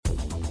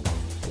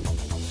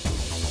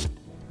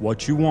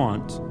what you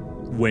want,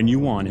 when you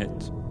want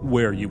it,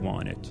 where you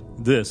want it.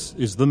 This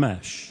is The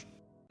Mesh.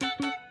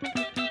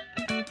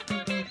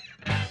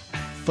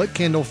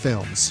 Footcandle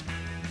Films.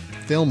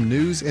 Film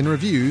news and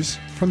reviews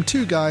from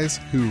two guys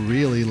who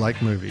really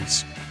like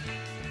movies.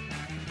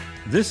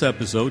 This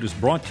episode is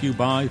brought to you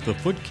by the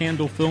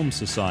Footcandle Film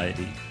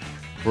Society.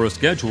 For a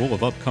schedule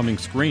of upcoming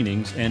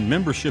screenings and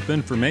membership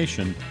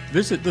information,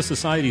 visit the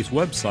Society's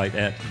website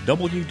at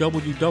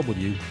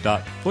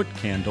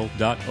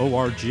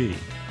www.footcandle.org.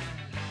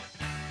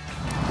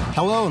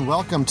 Hello and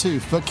welcome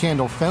to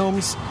Footcandle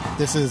Films.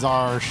 This is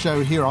our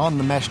show here on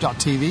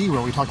themesh.tv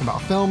where we talk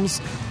about films,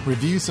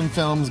 review some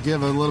films,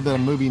 give a little bit of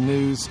movie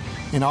news,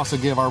 and also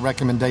give our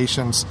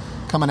recommendations,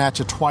 coming at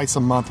you twice a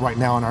month right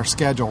now on our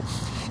schedule.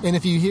 And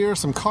if you hear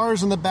some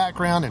cars in the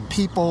background and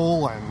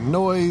people and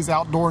noise,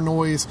 outdoor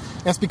noise,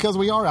 that's because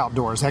we are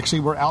outdoors. Actually,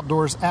 we're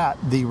outdoors at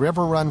the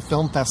RiverRun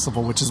Film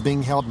Festival, which is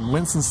being held in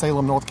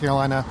Winston-Salem, North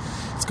Carolina.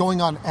 It's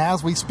going on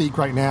as we speak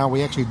right now.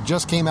 We actually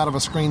just came out of a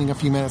screening a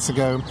few minutes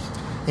ago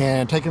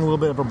and taking a little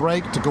bit of a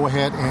break to go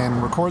ahead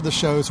and record the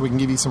show so we can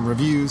give you some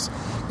reviews.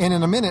 And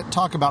in a minute,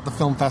 talk about the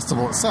film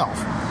festival itself.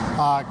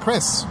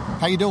 Chris,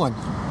 how you doing?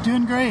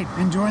 Doing great.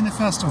 Enjoying the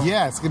festival.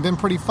 Yeah, it's been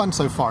pretty fun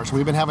so far. So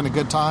we've been having a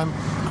good time.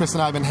 Chris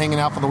and I have been hanging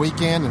out for the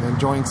weekend and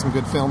enjoying some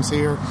good films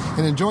here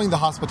and enjoying the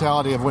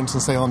hospitality of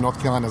Winston-Salem,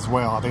 North Carolina as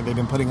well. I think they've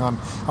been putting on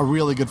a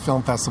really good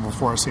film festival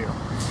for us here.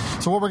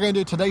 So what we're going to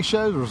do today's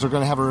show is we're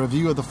going to have a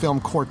review of the film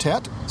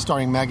Quartet,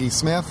 starring Maggie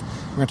Smith.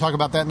 We're going to talk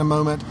about that in a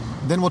moment.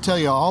 Then we'll tell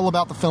you all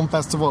about the film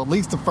festival, at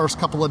least the first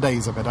couple of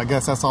days of it. I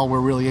guess that's all we're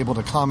really able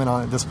to comment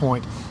on at this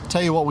point.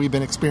 Tell you what we've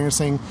been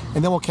experiencing,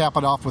 and then we'll cap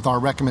it off with our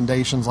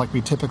recommendations like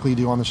we typically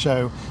do on the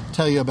show.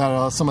 Tell you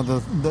about some of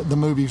the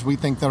movies we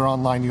think that are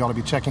online you ought to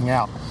be checking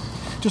out.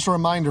 Just a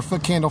reminder,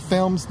 Footcandle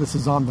Films, this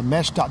is on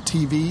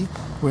themesh.tv,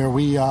 where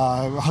we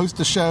host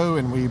the show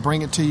and we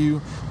bring it to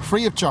you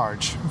free of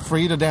charge,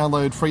 free to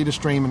download, free to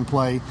stream and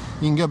play. You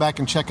can go back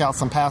and check out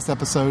some past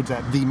episodes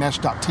at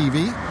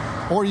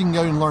themesh.tv, or you can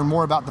go and learn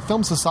more about the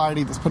Film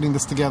Society that's putting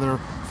this together,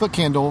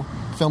 Footcandle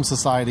Film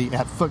Society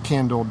at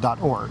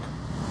footcandle.org.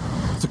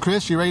 So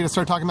Chris, you ready to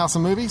start talking about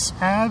some movies?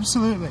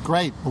 Absolutely.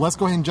 Great. Well, let's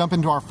go ahead and jump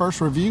into our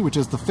first review, which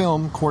is the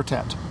film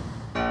Quartet.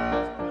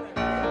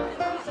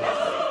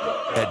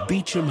 At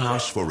Beecham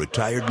House for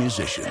Retired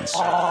Musicians,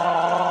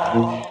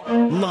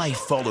 life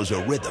follows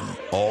a rhythm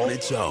all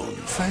its own.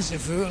 Fancy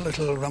for a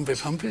little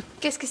rumpy-pumpy?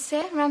 Qu'est-ce que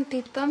c'est,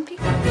 rumpy-pumpy?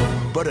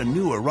 But a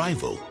new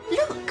arrival...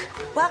 Look!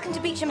 Welcome to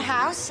Beecham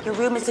House. Your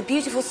room is a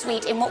beautiful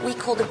suite in what we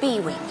call the B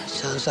wing.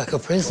 Sounds like a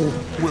prison.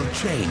 ...will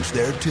change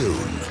their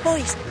tune.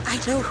 Boys, I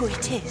know who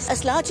it is.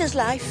 As large as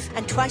life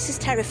and twice as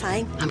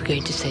terrifying. I'm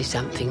going to say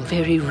something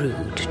very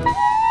rude.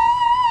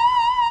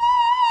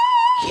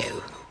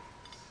 You.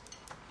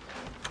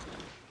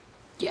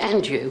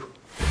 And you.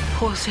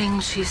 Poor thing,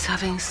 she's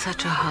having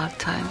such a hard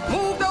time.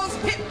 Move those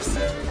hips!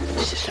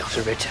 This is not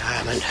a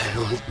retirement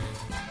home.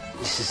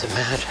 This is a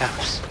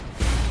madhouse.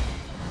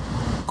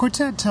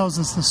 Quartet tells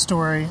us the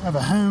story of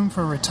a home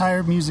for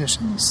retired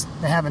musicians.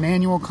 They have an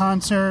annual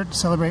concert to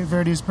celebrate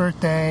Verdi's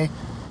birthday,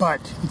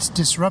 but it's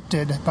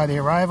disrupted by the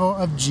arrival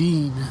of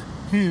Jean,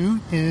 who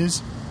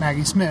is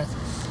Maggie Smith.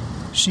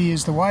 She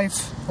is the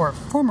wife, or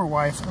former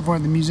wife, of one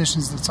of the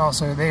musicians that's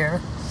also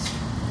there.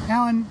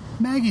 Alan,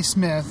 Maggie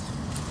Smith,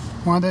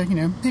 one of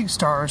the, big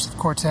stars of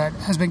Quartet,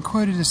 has been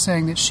quoted as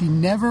saying that she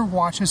never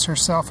watches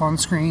herself on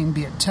screen,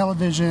 be it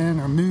television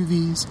or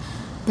movies,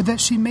 but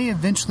that she may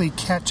eventually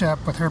catch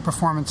up with her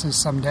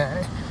performances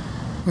someday.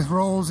 With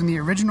roles in the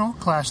original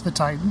Clash of the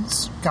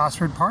Titans,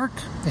 Gosford Park,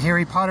 the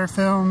Harry Potter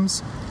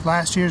films,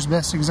 last year's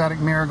Best Exotic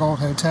Marigold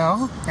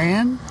Hotel,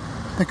 and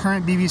the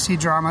current BBC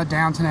drama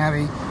Downton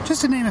Abbey, just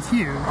to name a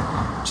few.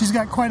 She's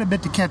got quite a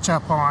bit to catch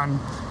up on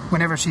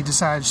whenever she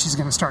decides she's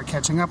going to start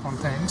catching up on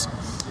things.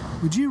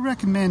 Would you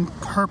recommend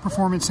her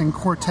performance in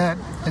Quartet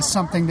as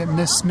something that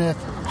Miss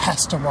Smith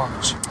has to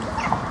watch?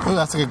 Oh,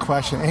 that's a good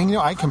question. And,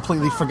 I'd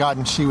completely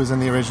forgotten she was in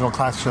the original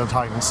Clash of the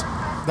Titans.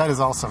 That is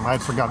awesome.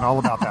 I'd forgotten all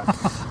about that.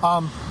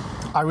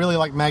 I really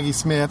like Maggie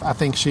Smith. I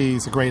think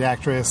she's a great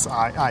actress.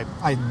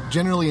 I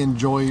generally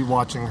enjoy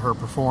watching her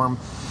perform.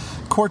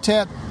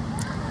 Quartet,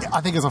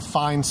 I think, is a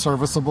fine,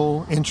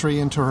 serviceable entry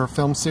into her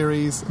film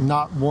series.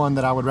 Not one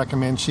that I would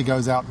recommend she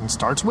goes out and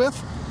starts with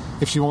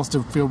if she wants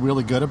to feel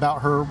really good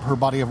about her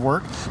body of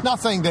work. Not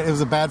saying that it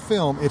was a bad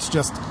film. It's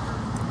just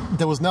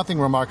there was nothing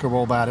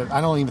remarkable about it.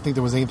 I don't even think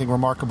there was anything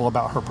remarkable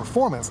about her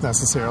performance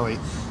necessarily.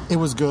 It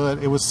was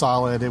good. It was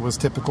solid. It was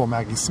typical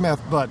Maggie Smith.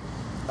 But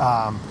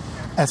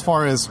as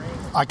far as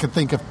I could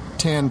think of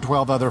 10,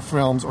 12 other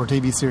films or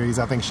TV series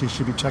I think she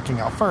should be checking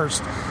out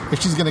first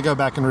if she's going to go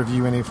back and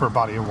review any of her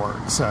body of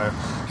work. So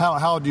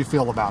how do you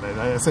feel about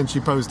it, since you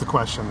posed the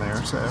question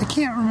there? So I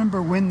can't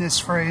remember when this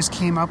phrase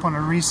came up on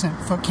a recent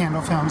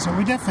Footcandle film, so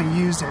we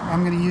definitely used it.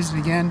 I'm going to use it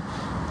again.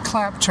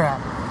 Claptrap.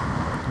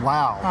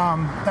 Wow.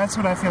 That's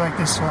what I feel like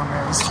this film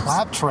is.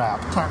 Claptrap.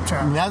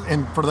 Claptrap.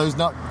 And for those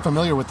not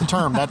familiar with the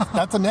term,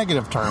 that's a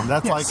negative term.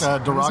 That's yes,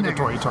 like a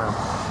derogatory term.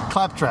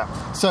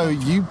 Claptrap. So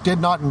you did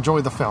not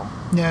enjoy the film?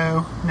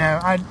 No.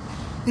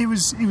 It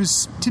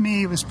was to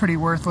me, it was pretty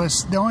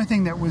worthless. The only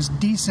thing that was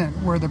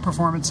decent were the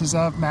performances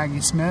of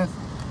Maggie Smith.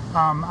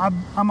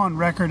 I'm on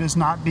record as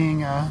not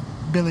being a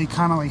Billy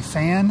Connolly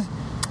fan.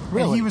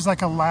 Really? And he was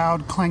like a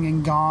loud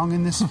clanging gong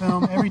in this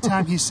film. Every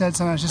time he said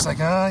something, I was just like,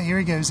 here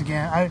he goes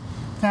again. I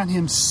found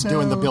him so...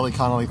 Doing the Billy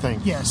Connolly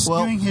thing. Yes,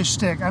 doing his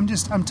shtick. I'm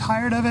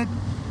tired of it.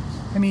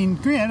 I mean,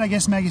 granted, I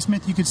guess Maggie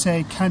Smith, you could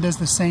say, kind of does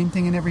the same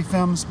thing in every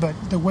film, but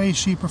the way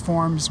she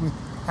performs with,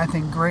 I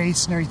think,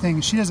 grace and everything,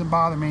 she doesn't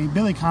bother me.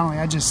 Billy Connolly,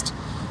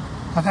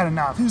 I've had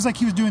enough. It was like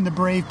he was doing the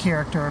brave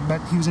character,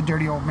 but he was a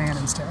dirty old man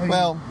instead.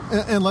 Well,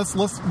 and let's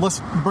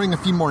bring a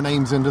few more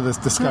names into this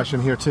discussion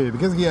here too,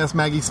 because yes,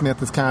 Maggie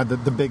Smith is kind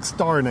of the big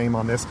star name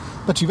on this,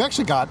 but you've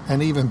actually got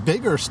an even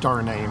bigger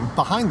star name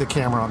behind the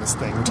camera on this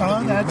thing.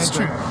 Oh, that's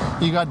true.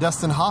 You got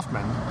Dustin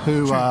Hoffman,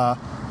 who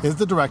is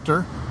the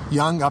director,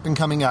 young up and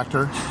coming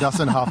actor,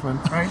 Dustin Hoffman.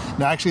 Right.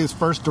 Now, actually, his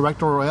first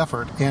directorial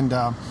effort, and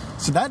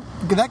so that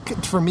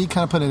for me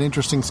kind of put an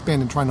interesting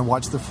spin in trying to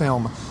watch the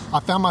film. I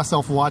found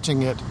myself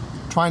watching it,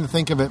 trying to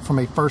think of it from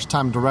a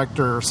first-time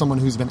director or someone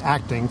who's been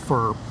acting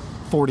for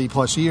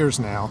 40-plus years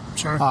now.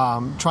 Sure.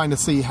 Trying to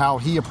see how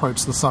he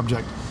approached the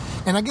subject.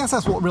 And I guess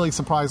that's what really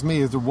surprised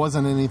me, is there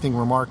wasn't anything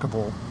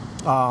remarkable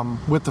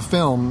with the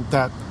film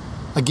that,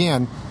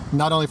 again,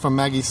 not only from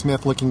Maggie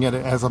Smith looking at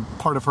it as a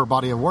part of her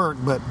body of work,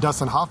 but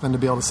Dustin Hoffman to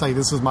be able to say,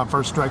 this is my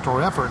first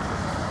directorial effort.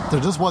 There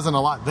just wasn't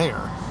a lot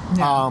there.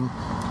 Yeah.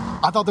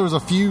 I thought there was a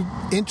few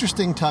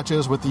interesting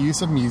touches with the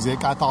use of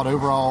music. I thought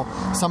overall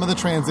some of the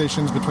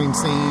transitions between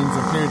scenes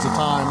and periods of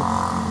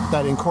time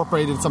that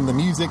incorporated some of the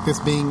music, this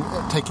being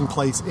taking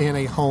place in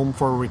a home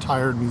for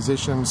retired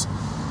musicians.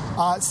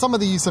 Some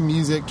of the use of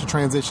music to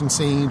transition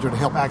scenes or to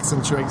help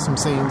accentuate some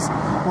scenes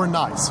were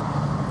nice.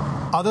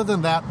 Other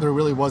than that, there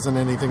really wasn't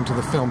anything to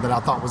the film that I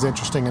thought was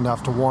interesting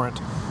enough to warrant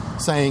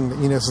saying that,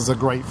 this is a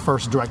great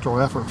first directorial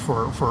effort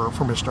for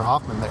Mr.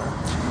 Hoffman there.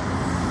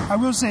 I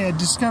will say a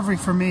discovery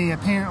for me.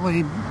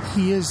 Apparently,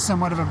 he is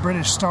somewhat of a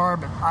British star,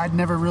 but I'd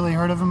never really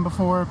heard of him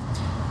before.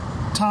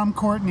 Tom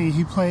Courtenay,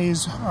 who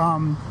plays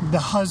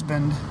the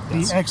husband,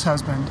 the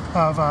ex-husband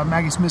of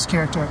Maggie Smith's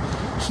character,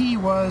 he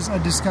was a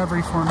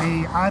discovery for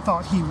me. I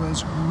thought he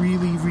was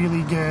really,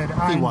 really good.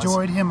 I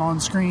enjoyed him on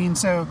screen,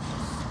 so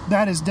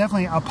that is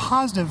definitely a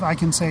positive I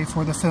can say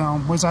for the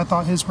film, was I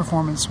thought his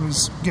performance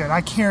was good. I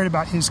cared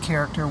about his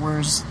character,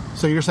 whereas...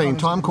 So you're saying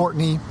Tom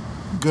Courtenay,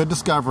 good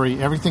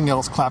discovery, everything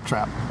else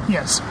claptrap?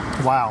 Yes.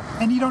 Wow.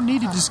 And you don't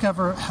need to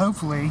discover,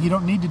 hopefully, you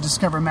don't need to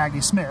discover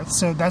Maggie Smith,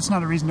 so that's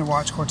not a reason to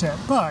watch Quartet.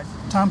 But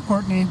Tom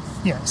Courtenay,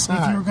 yes.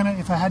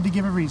 If I had to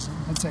give a reason,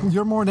 I'd say.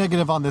 You're more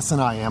negative on this than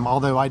I am,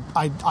 although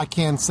I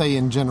can say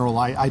in general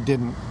I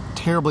didn't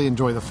terribly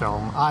enjoy the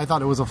film. I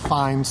thought it was a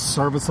fine,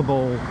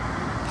 serviceable,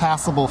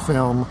 passable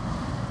film.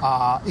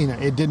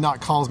 It did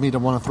not cause me to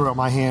want to throw up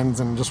my hands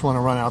and just want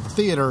to run out of the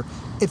theater.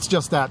 It's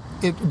just that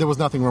there was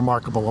nothing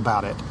remarkable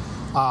about it.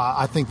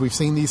 I think we've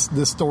seen this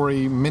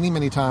story many,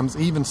 many times.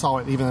 Even saw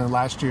it even in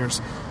last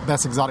year's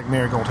Best Exotic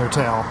Marigold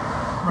Hotel.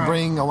 Right.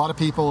 Bring a lot of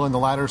people in the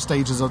latter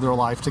stages of their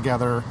life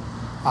together.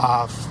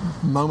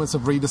 Moments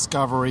of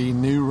rediscovery,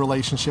 new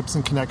relationships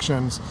and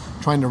connections,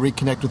 trying to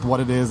reconnect with what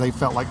it is they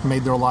felt like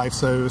made their life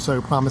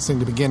so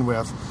promising to begin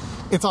with.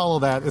 It's all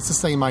of that. It's the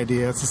same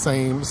idea. It's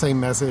the same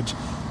message.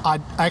 I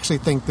actually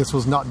think this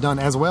was not done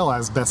as well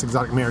as Best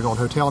Exotic Marigold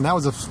Hotel, and that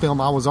was a film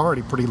I was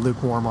already pretty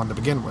lukewarm on to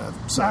begin with.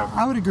 So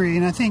I would agree,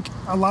 and I think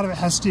a lot of it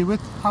has to do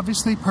with,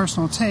 obviously,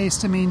 personal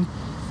taste. I mean,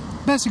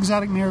 Best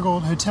Exotic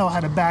Marigold Hotel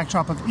had a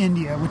backdrop of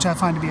India, which I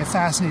find to be a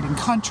fascinating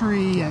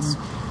country, yes.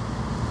 And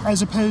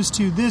as opposed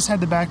to this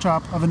had the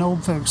backdrop of an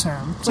old folks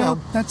home. So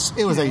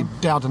it was a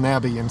Downton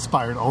Abbey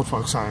inspired old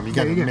folks home. You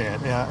got to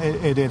admit,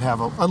 it did have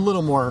a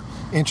little more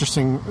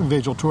interesting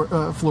visual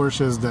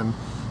flourishes than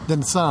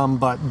some.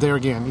 But there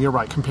again, you're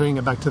right. Comparing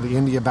it back to the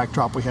India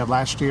backdrop we had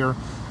last year,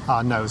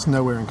 no, it's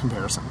nowhere in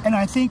comparison. And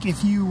I think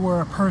if you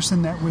were a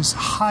person that was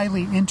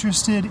highly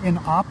interested in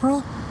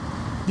opera,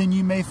 then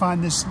you may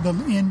find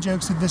the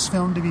in-jokes of this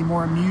film to be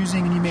more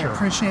amusing and you may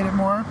appreciate it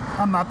more.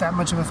 I'm not that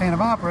much of a fan of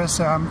opera,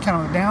 so I'm kind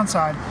of on the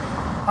downside.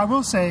 I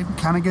will say,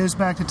 kind of goes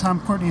back to Tom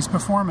Courtenay's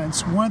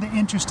performance, one of the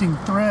interesting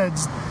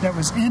threads that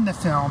was in the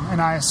film, and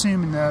I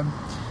assume in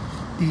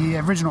the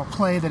original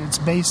play that it's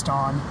based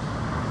on,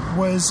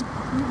 was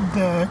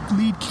the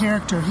lead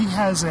character. He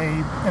has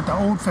at the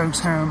old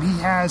folks home,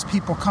 he has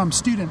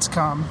students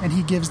come, and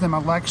he gives them a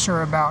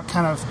lecture about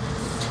kind of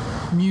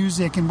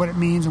music and what it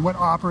means and what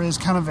opera is,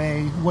 kind of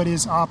a what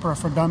is opera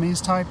for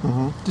dummies type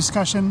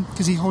discussion,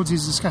 because he holds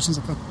these discussions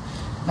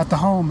at the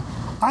home.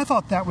 I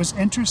thought that was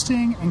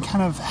interesting, and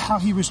kind of how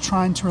he was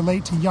trying to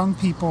relate to young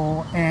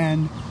people,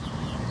 and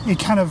it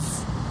kind of,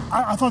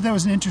 I thought that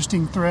was an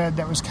interesting thread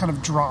that was kind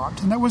of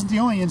dropped, and that wasn't the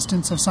only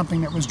instance of something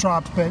that was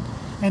dropped,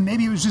 and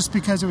maybe it was just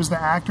because it was the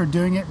actor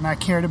doing it and I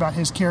cared about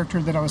his character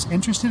that I was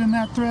interested in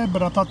that thread,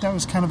 but I thought that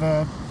was kind of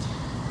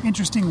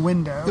interesting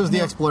window. It was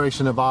the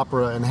exploration of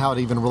opera and how it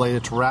even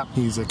related to rap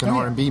music and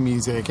R&B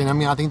music. And I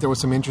mean, I think there was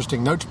some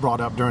interesting notes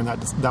brought up during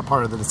that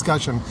part of the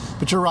discussion.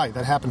 But you're right,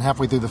 that happened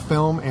halfway through the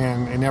film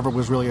and it never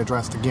was really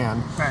addressed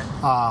again.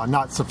 Right.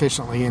 Not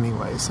sufficiently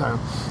anyway. So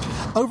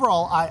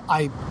overall,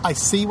 I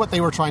see what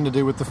they were trying to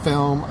do with the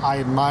film. I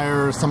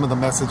admire some of the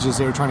messages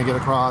they were trying to get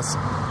across.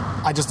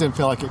 I just didn't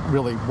feel like it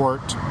really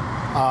worked.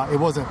 It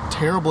wasn't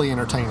terribly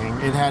entertaining.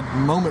 It had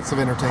moments of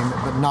entertainment,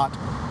 but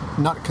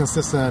not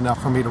consistent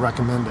enough for me to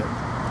recommend it.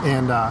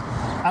 And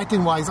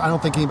acting-wise, I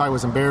don't think anybody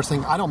was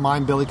embarrassing. I don't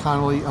mind Billy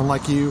Connolly,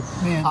 unlike you.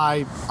 Man.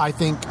 I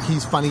think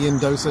he's funny in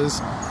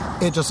doses.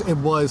 It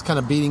was kind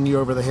of beating you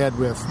over the head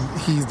with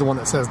he's the one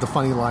that says the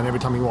funny line every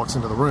time he walks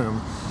into the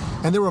room.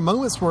 And there were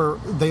moments where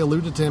they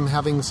alluded to him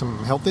having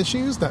some health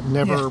issues that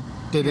never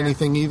did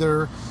anything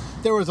either.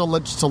 There was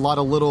just a lot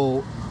of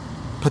little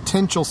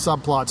potential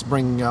subplots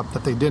bringing up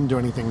that they didn't do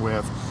anything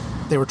with.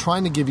 They were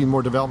trying to give you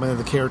more development of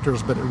the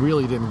characters, but it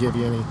really didn't give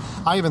you any.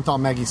 I even thought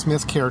Maggie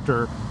Smith's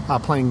character,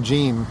 playing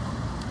Jean,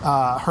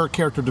 her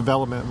character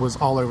development was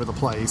all over the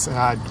place. And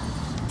I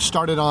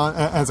started on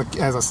as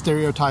a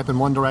stereotype in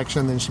one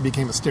direction, then she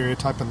became a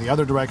stereotype in the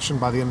other direction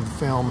by the end of the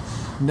film.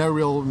 No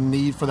real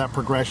need for that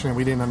progression, and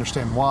we didn't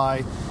understand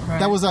why.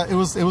 Right. It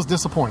was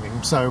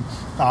disappointing. So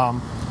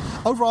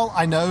overall,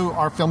 I know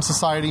our Film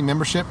Society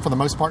membership, for the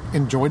most part,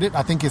 enjoyed it.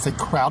 I think it's a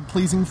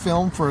crowd-pleasing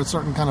film for a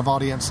certain kind of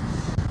audience.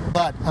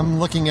 But I'm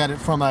looking at it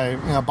from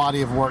a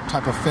body of work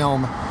type of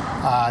film.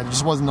 There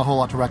just wasn't a whole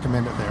lot to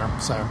recommend it there.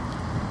 So,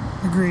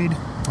 agreed.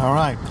 All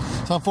right.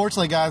 So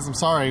unfortunately, guys, I'm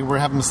sorry we're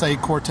having to say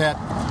Quartet.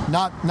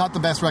 Not the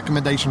best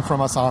recommendation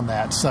from us on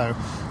that. So,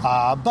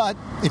 but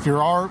if you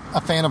are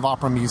a fan of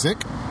opera music,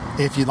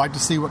 if you'd like to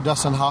see what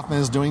Dustin Hoffman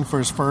is doing for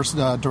his first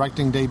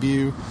directing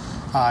debut.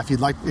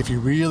 If you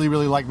really,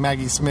 really like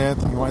Maggie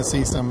Smith and you want to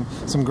see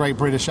some great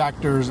British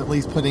actors at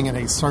least putting in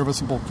a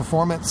serviceable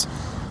performance,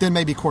 then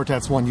maybe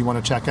Quartet's one you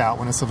want to check out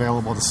when it's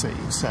available to see.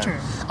 So True.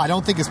 I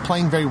don't think it's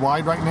playing very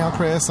wide right now,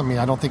 Chris. I mean,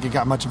 I don't think it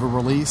got much of a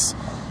release.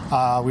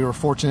 We were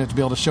fortunate to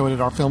be able to show it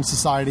at our Film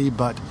Society,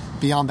 but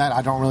beyond that,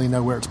 I don't really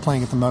know where it's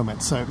playing at the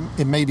moment. So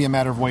it may be a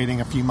matter of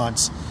waiting a few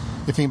months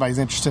if anybody's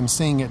interested in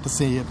seeing it to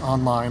see it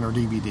online or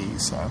DVD.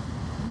 So.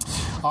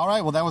 All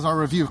right, well, that was our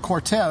review of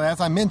Quartet. As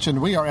I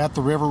mentioned, we are at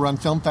the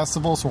RiverRun Film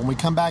Festival, so when we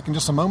come back in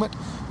just a moment,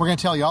 we're going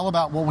to tell you all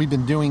about what we've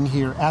been doing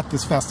here at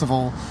this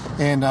festival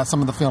and some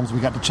of the films we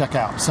got to check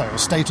out. So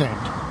stay tuned.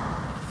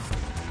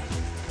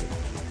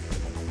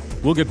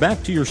 We'll get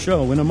back to your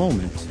show in a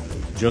moment.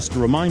 Just a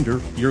reminder,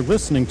 you're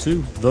listening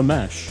to The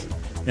Mesh,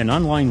 an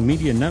online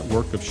media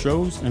network of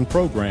shows and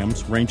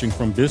programs ranging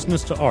from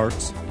business to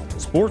arts,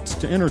 sports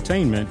to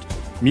entertainment,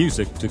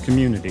 music to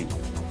community.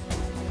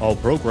 All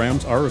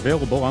programs are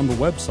available on the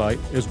website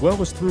as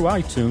well as through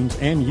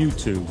iTunes and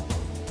YouTube.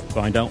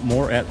 Find out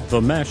more at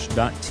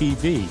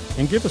themesh.tv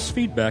and give us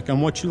feedback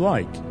on what you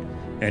like.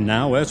 And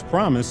now, as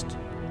promised,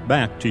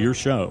 back to your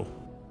show.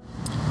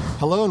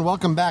 Hello and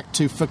welcome back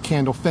to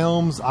Footcandle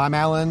Films. I'm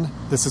Alan.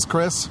 This is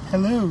Chris.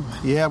 Hello.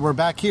 Yeah, we're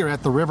back here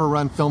at the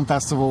RiverRun Film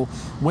Festival,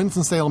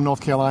 Winston-Salem, North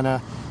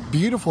Carolina.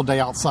 Beautiful day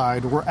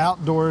outside. We're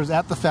outdoors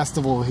at the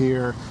festival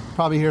here.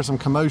 Probably hear some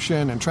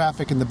commotion and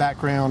traffic in the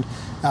background.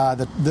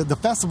 The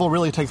festival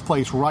really takes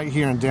place right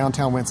here in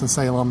downtown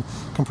Winston-Salem,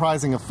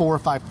 comprising of 4 or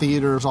 5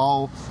 theaters,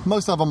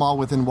 most of them all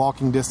within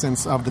walking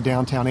distance of the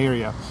downtown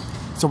area.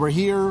 So we're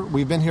here.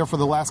 We've been here for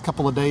the last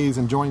couple of days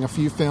enjoying a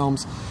few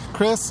films.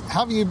 Chris,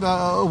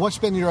 what's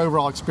been your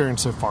overall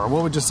experience so far?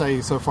 What would you say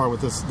so far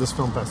with this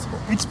film festival?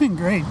 It's been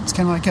great. It's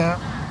kind of like a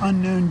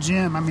unknown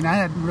gem. I mean, I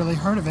hadn't really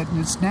heard of it, and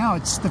it's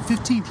the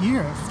 15th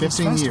year of this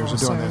festival. 15 years of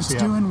doing this, so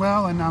it's doing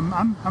well, and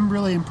I'm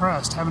really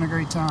impressed, having a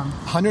great time.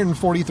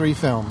 143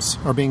 films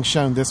are being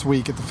shown this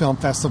week at the film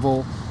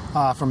festival.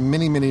 From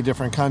many, many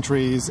different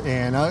countries,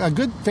 and a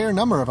good fair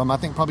number of them, I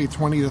think probably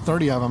 20 to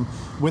 30 of them,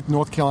 with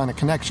North Carolina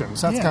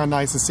connections. That's kind of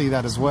nice to see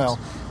that as well.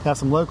 Have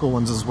some local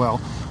ones as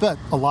well. But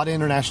a lot of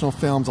international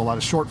films, a lot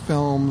of short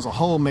films, a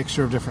whole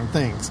mixture of different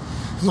things.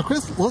 So,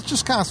 Chris, let's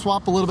just kind of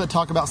swap a little bit,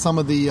 talk about some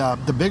of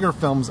the bigger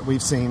films that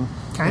we've seen,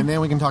 and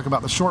then we can talk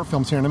about the short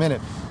films here in a minute.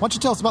 Why don't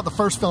you tell us about the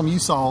first film you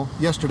saw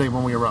yesterday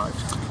when we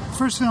arrived?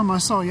 First film I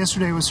saw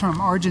yesterday was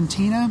from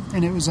Argentina,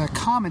 and it was a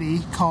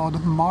comedy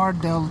called Mar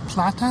del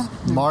Plata.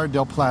 Mar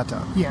del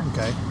Plata. Yeah.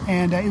 Okay.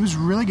 And it was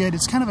really good.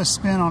 It's kind of a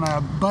spin on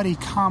a buddy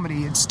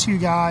comedy. It's 2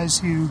 guys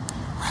who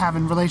are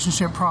having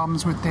relationship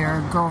problems with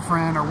their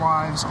girlfriend or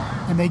wives,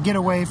 and they get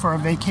away for a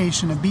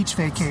beach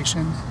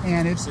vacation.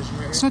 And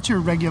it's not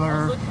your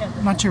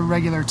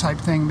regular type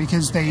thing,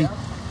 because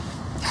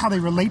how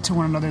they relate to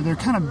one another. They're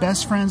kind of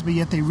best friends, but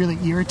yet they really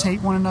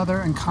irritate one another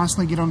and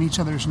constantly get on each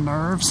other's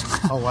nerves.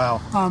 Oh,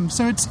 wow.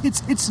 So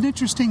it's an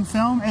interesting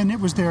film, and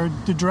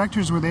the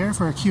directors were there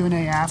for a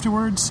Q&A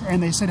afterwards,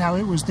 and they said how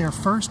it was their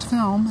first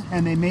film,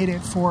 and they made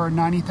it for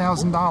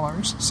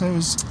 $90,000. So it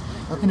was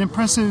an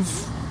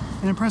impressive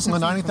Well,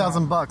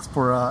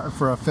 $90,000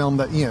 for a film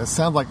that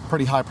sounds like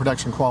pretty high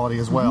production quality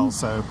as well. Mm-hmm.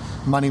 So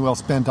money well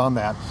spent on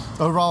that.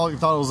 Overall, you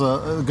thought it was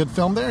a good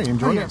film there? You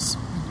enjoyed it?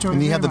 enjoyed it.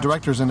 And you had the very much.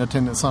 directors in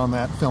attendance on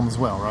that film as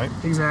well, right?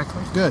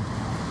 Exactly. Good.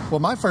 Well,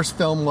 my first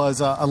film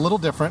was a little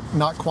different,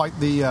 not quite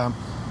the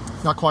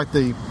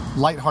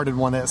lighthearted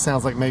one that it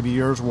sounds like maybe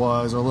yours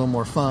was, or a little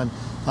more fun.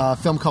 A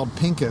film called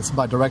Pincus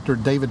by director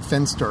David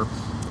Finster,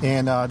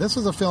 and this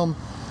was a film.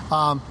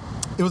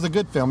 It was a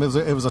good film.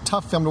 It was a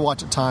tough film to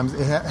watch at times.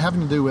 It having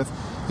to do with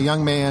a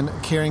young man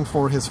caring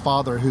for his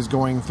father, who's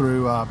going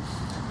through,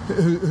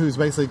 who's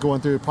basically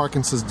going through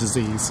Parkinson's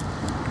disease,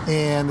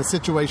 and the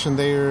situation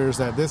there is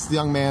that this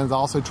young man is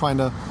also trying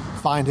to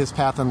find his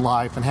path in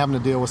life and having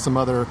to deal with some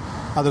other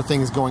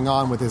things going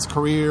on with his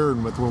career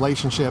and with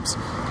relationships.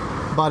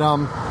 But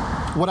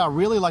what I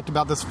really liked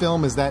about this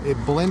film is that it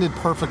blended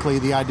perfectly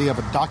the idea of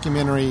a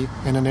documentary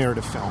and a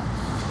narrative film,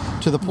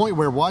 to the point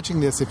where watching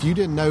this, if you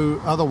didn't know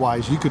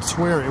otherwise, you could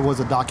swear it was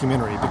a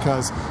documentary,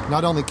 because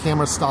not only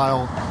camera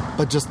style,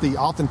 but just the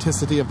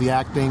authenticity of the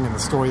acting and the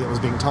story that was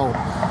being told.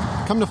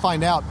 Come to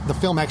find out, the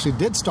film actually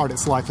did start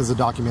its life as a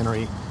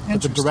documentary,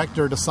 but the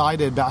director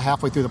decided about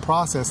halfway through the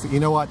process that, you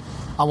know what,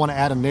 I want to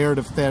add a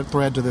narrative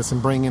thread to this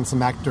and bring in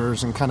some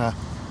actors and kind of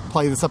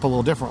play this up a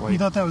little differently. You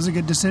thought that was a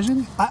good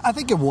decision? I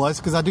think it was,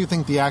 because I do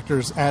think the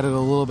actors added a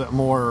little bit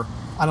more,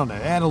 add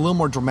a little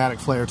more dramatic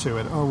flair to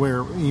it,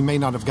 where you may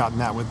not have gotten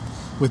that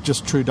with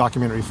just true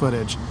documentary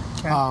footage.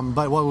 Okay.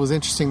 But what was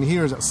interesting to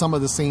hear is that some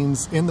of the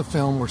scenes in the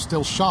film were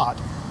still shot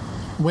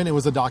when it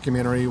was a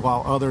documentary,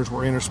 while others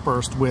were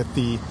interspersed with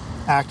the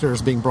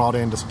actors being brought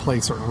in to play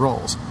certain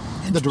roles.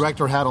 The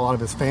director had a lot of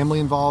his family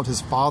involved.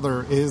 His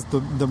father is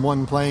the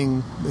one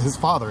playing his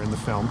father in the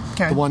film,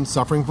 the one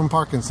suffering from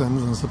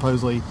Parkinson's, and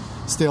supposedly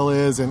still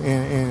is, and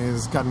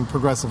has gotten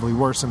progressively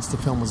worse since the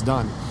film was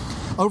done.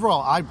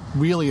 Overall, I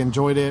really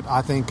enjoyed it.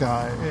 I think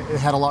it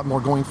had a lot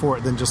more going for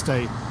it than just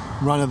a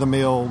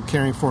run-of-the-mill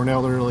caring for an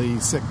elderly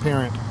sick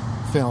parent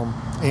film.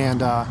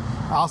 And I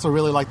also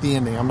really liked the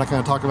ending. I'm not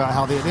going to talk about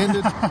how it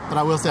ended, but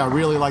I will say I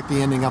really liked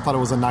the ending. I thought it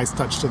was a nice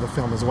touch to the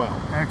film as well.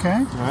 Okay.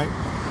 All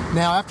right.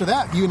 Now, after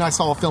that, you and I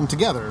saw a film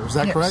together. Is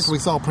that correct? We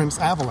saw Prince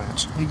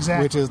Avalanche.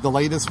 Exactly. Which is the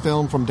latest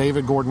film from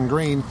David Gordon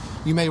Green.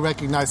 You may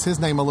recognize his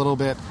name a little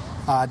bit.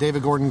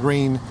 David Gordon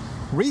Green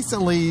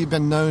recently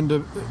been known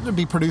to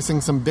be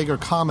producing some bigger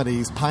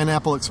comedies.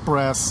 Pineapple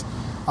Express,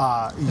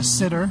 The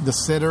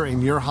Sitter,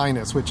 and Your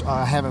Highness, which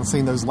I haven't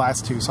seen those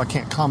last two, so I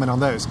can't comment on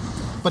those.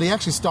 But he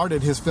actually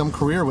started his film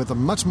career with a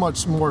much,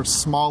 much more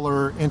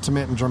smaller,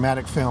 intimate, and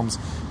dramatic films.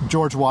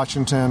 George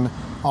Washington,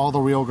 All the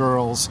Real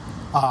Girls,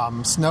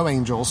 Snow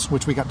Angels,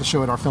 which we got to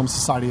show at our Film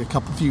Society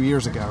a few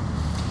years ago.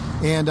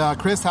 And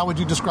Chris, how would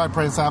you describe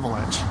Prince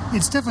Avalanche?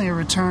 It's definitely a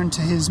return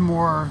to his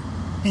more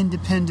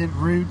independent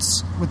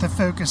roots, with a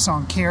focus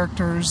on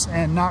characters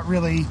and not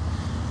really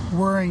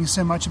worrying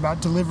so much about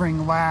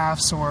delivering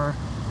laughs, and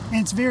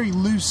it's a very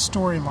loose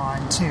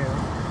storyline too.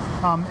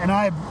 And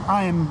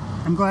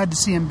I'm glad to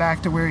see him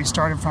back to where he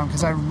started from,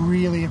 because I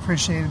really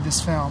appreciated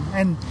this film.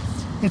 And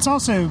it's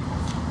also,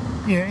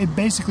 it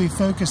basically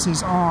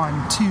focuses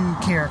on two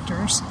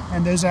characters,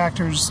 and those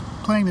actors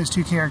playing those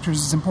two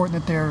characters, it's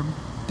important that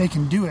they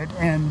can do it,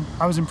 and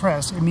I was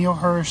impressed. Emile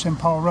Hirsch and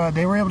Paul Rudd,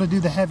 they were able to do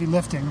the heavy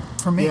lifting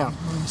for me, at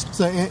least.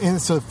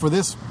 So for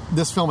this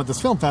film at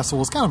this film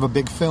festival, it's kind of a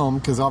big film,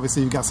 because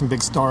obviously you've got some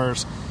big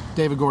stars.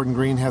 David Gordon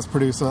Green has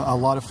produced a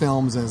lot of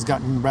films and has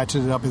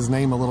ratcheted up his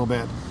name a little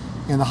bit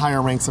in the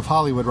higher ranks of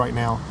Hollywood right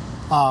now.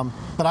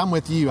 But I'm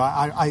with you.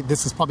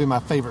 This is probably my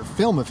favorite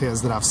film of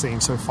his that I've seen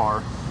so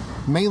far,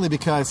 mainly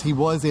because he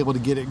was able to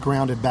get it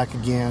grounded back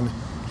again.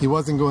 He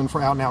wasn't going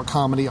for out-and-out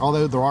comedy,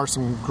 although there are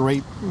some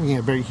great,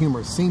 very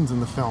humorous scenes in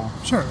the film.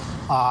 Sure.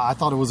 I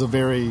thought it was a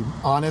very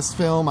honest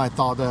film. I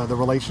thought the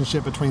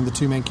relationship between the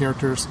two main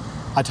characters,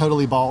 I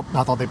totally bought.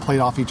 I thought they played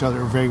off each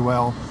other very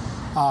well.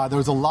 There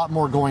was a lot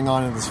more going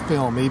on in this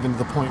film, even to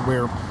the point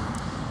where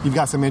you've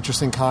got some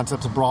interesting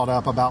concepts brought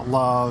up about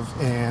love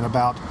and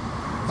about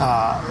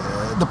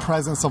the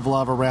presence of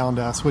love around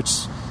us, which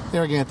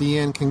there again at the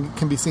end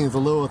can be seen as a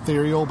little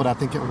ethereal, but I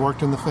think it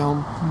worked in the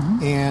film.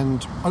 Mm-hmm.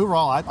 And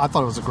overall, I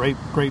thought it was a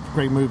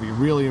great movie.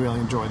 Really, really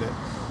enjoyed it.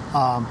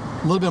 A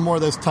little bit more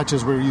of those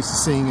touches we were used to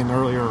seeing in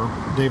earlier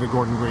David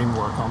Gordon Green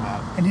work on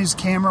that. And his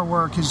camera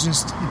work is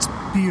it's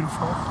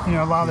beautiful.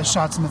 A lot of the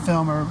shots in the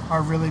film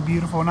are really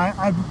beautiful. And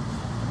I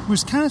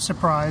was kind of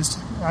surprised.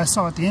 I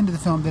saw at the end of the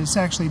film that it's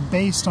actually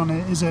based on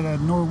is it a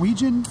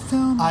Norwegian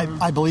film?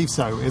 I believe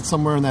so. It's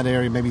somewhere in that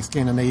area, maybe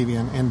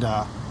Scandinavian, and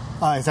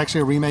it's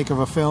actually a remake of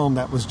a film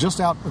that was just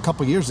out a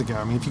couple years ago.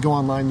 I mean, if you go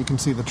online, you can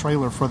see the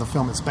trailer for the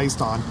film it's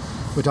based on,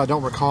 which I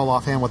don't recall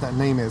offhand what that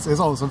name is. It's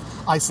also an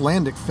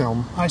Icelandic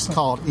film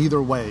called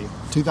Either Way,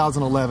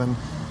 2011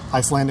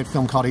 Icelandic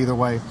film called Either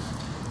Way.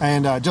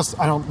 And I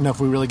don't know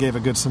if we really gave a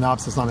good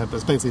synopsis on it, but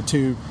it's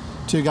basically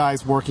two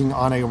guys working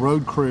on a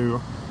road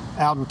crew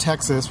out in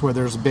Texas where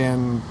there's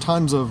been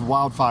tons of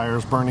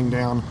wildfires burning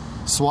down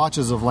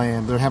swatches of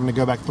land. They're having to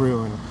go back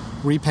through and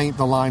repaint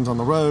the lines on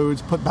the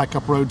roads, put back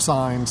up road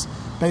signs,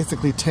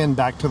 basically tend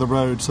back to the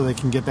road so they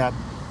can get that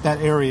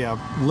area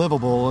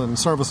livable and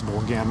serviceable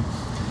again.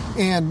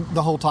 And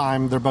the whole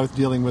time they're both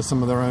dealing with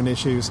some of their own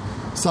issues,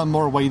 some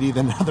more weighty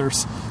than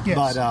others.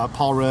 Yes. But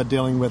Paul Rudd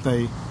dealing with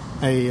a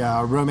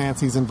a romance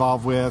he's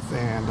involved with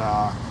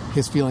and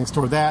his feelings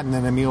toward that, and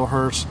then Emile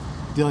Hirsch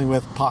dealing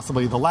with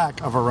possibly the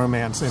lack of a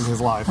romance in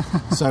his life.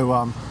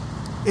 So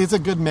it's a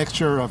good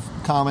mixture of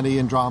comedy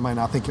and drama, and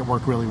I think it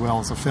worked really well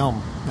as a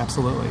film.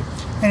 Absolutely.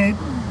 And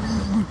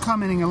we're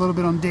commenting a little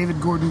bit on David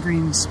Gordon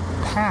Green's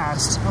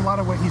past. A lot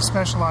of what he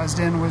specialized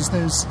in was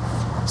those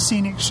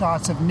scenic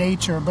shots of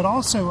nature, but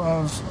also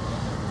of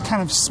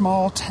kind of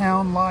small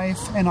town life,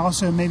 and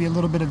also maybe a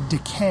little bit of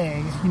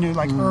decay,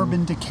 like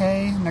urban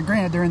decay. Now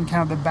granted, they're in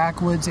kind of the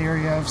backwoods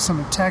area of some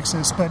of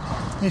Texas, but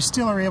they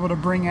still are able to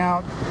bring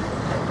out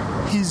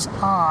his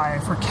eye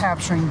for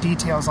capturing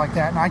details like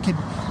that. And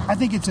I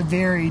think it's a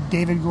very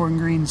David Gordon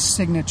Green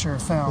signature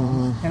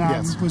film, and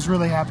Yes. I was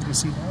really happy to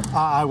see that.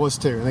 I was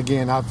too. And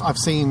again, I've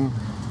seen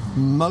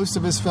most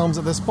of his films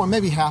at this point,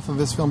 maybe half of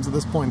his films at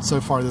this point.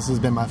 So far, this has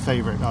been my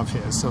favorite of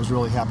his. So I was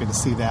really happy to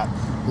see that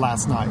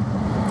last night.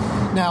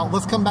 Now,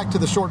 let's come back to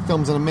the short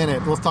films in a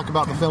minute. Let's talk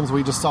about the films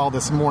we just saw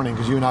this morning,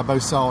 because you and I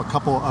both saw a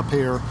couple up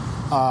here,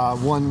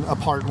 one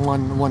apart,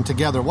 one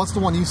together. What's the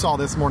one you saw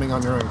this morning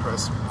on your own,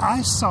 Chris?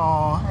 I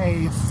saw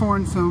a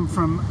foreign film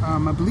from,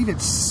 I believe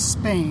it's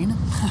Spain,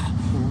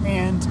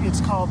 and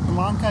it's called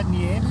Blanca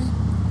Nieve,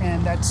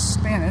 and that's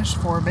Spanish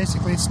for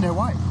basically Snow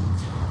White.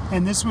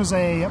 And this was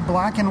a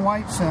black and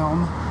white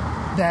film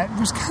that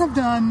was kind of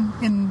done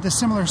in the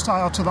similar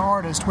style to The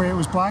Artist, where it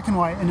was black and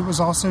white and it was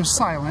also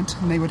silent,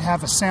 and they would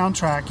have a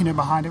soundtrack,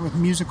 behind it with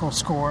musical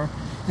score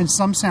and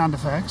some sound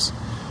effects.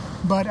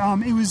 But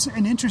it was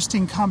an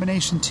interesting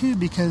combination too,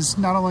 because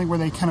not only were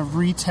they kind of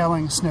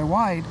retelling Snow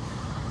White,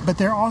 but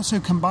they're also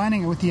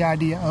combining it with the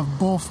idea of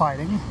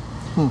bullfighting.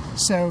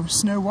 So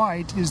Snow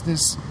White is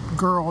this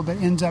girl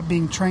that ends up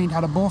being trained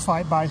how to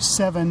bullfight by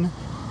 7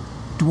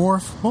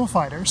 dwarf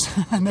bullfighters,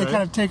 and they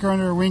kind of take her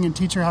under her wing and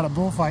teach her how to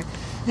bullfight.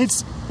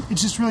 It's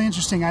just really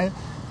interesting. I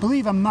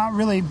believe, I'm not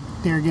really,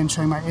 there again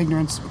showing my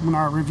ignorance in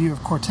our review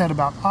of Quartet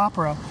about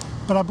opera,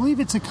 but I believe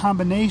it's a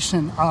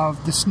combination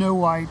of the Snow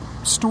White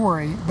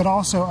story, but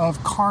also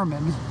of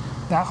Carmen,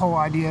 that whole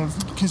idea of,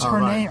 because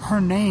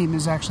her name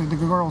is actually, the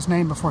girl's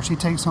name before she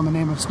takes on the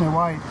name of Snow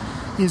White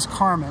is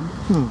Carmen.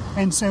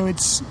 And so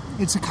it's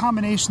a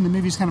combination, the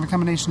movie's kind of a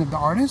combination of The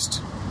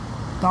Artist,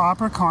 the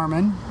opera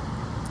Carmen,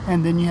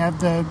 and then you have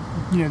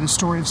the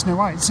story of Snow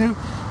White. So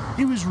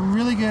it was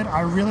really good.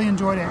 I really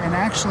enjoyed it. And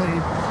actually,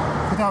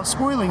 without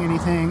spoiling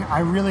anything, I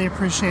really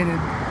appreciated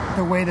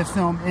the way the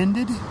film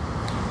ended.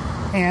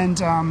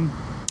 And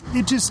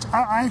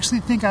I actually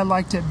think I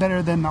liked it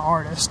better than The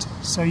Artist.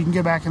 So you can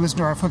go back and listen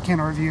to our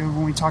Footcandle review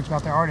when we talked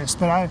about The Artist.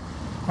 But I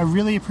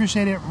really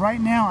appreciate it. Right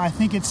now, I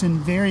think it's in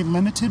very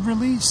limited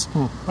release.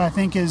 But I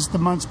think as the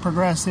months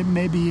progress, it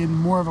may be in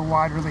more of a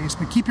wide release.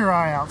 But keep your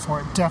eye out for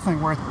it.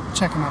 Definitely worth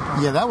checking up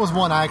on. Yeah, that was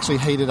one I actually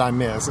hated I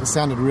missed. It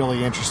sounded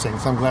really interesting,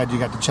 so I'm glad you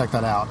got to check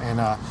that out.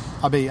 And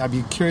I'd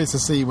be curious to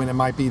see when it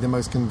might be the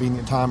most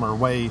convenient time or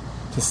way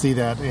to see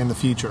that in the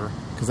future,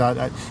 because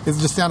it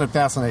just sounded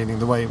fascinating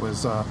the way it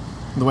was shot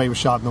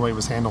and the way it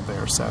was handled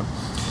there. So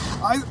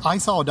I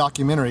saw a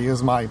documentary. It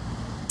was my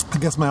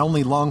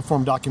only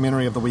long-form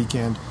documentary of the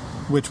weekend,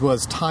 which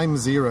was Time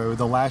Zero,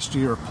 the last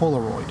year of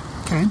Polaroid.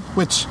 Okay.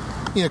 Which,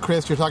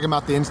 Chris, you're talking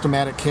about the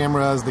Instamatic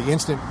cameras, the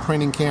instant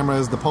printing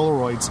cameras, the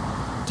Polaroids.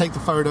 Take the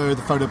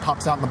photo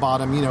pops out in the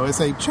bottom. It's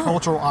a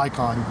cultural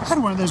icon. I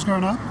had one of those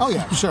growing up. Oh,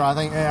 yeah, sure. I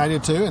think I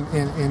did too.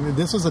 And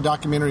this was a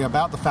documentary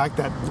about the fact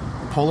that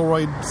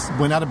Polaroids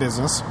went out of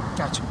business.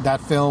 Gotcha.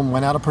 That film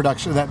went out of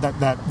production.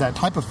 That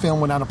type of film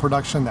went out of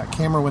production. That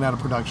camera went out of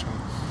production.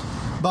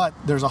 But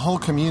there's a whole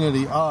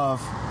community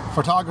of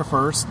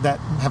photographers that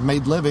have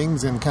made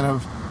livings in kind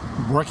of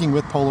working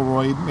with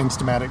Polaroid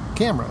Instamatic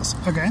cameras.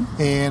 Okay.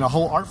 And a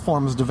whole art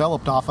form is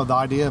developed off of the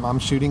idea of I'm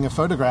shooting a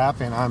photograph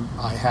and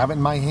I have it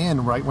in my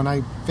hand right when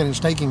I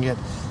finish taking it,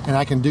 and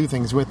I can do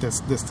things with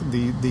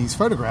these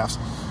photographs.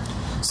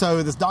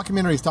 So this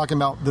documentary is talking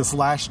about this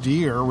last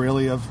year,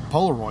 really, of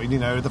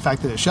Polaroid. The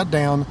fact that it shut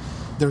down.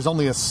 There's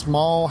only a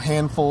small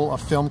handful of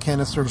film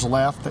canisters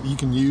left that you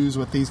can use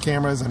with these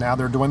cameras, and now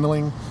they're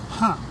dwindling.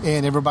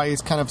 And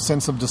everybody's kind of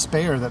sense of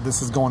despair that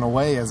this is going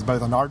away as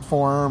both an art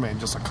form and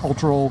just a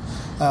cultural,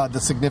 the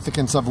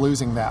significance of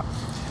losing that.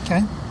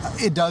 Okay.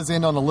 It does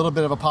end on a little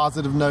bit of a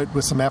positive note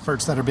with some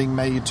efforts that are being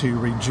made to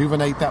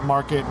rejuvenate that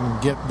market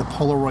and get the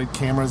Polaroid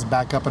cameras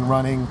back up and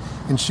running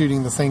and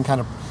shooting the same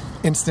kind of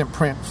instant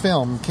print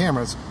film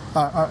cameras,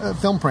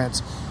 film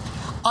prints.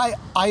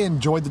 I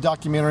enjoyed the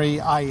documentary.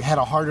 I had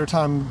a harder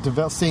time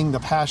seeing the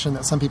passion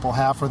that some people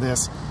have for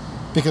this,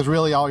 because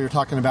really all you're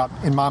talking about,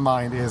 in my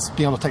mind, is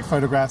being able to take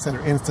photographs that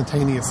are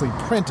instantaneously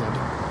printed.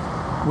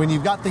 When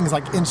you've got things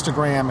like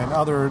Instagram and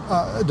other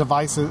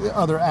devices,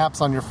 other apps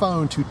on your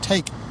phone to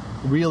take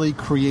really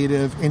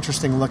creative,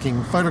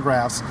 interesting-looking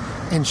photographs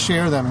and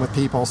share them with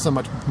people so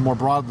much more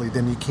broadly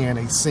than you can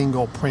a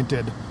single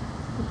printed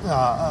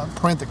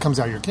print that comes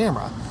out of your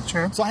camera.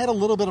 Sure. So I had a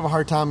little bit of a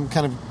hard time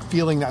kind of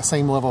feeling that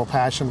same level of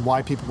passion,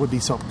 why people would be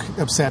so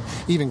upset,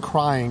 even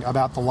crying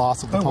about the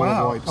loss of the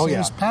Polaroid. Wow. So it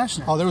was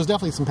passionate. Oh, there was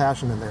definitely some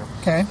passion in there.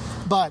 Okay.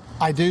 But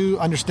I do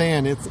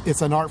understand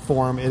it's an art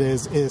form. It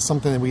is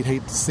something that we'd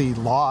hate to see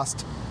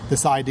lost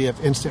this idea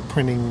of instant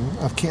printing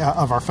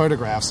of our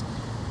photographs,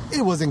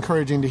 it was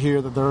encouraging to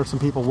hear that there are some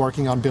people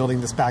working on building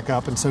this back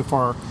up, and so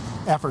far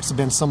efforts have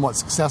been somewhat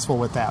successful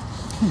with that.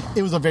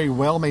 It was a very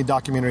well-made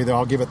documentary, though,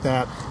 I'll give it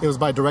that. It was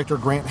by director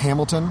Grant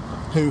Hamilton,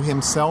 who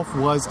himself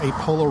was a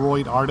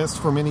Polaroid artist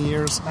for many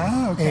years.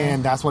 Oh, okay.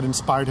 And that's what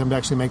inspired him to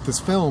actually make this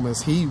film,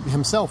 is he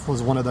himself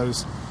was one of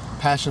those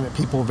passionate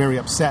people very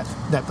upset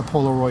that the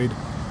Polaroid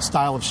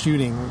style of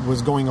shooting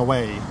was going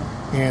away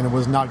and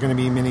was not going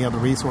to be many other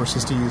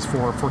resources to use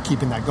for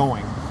keeping that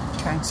going.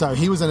 Okay. So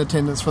he was in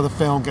attendance for the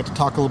film, got to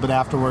talk a little bit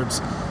afterwards.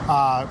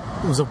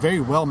 It was a very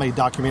well-made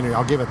documentary,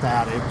 I'll give it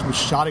that. It was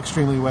shot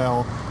extremely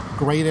well,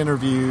 great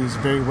interviews,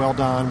 very well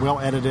done, well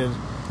edited.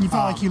 You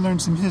felt like you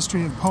learned some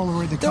history of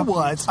Polaroid, the company? There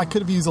was. I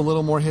could have used a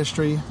little more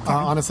history.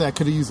 Honestly, I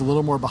could have used a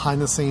little more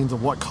behind the scenes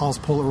of what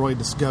caused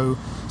Polaroid to go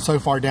so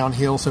far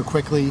downhill so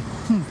quickly.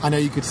 I know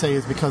you could say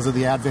it's because of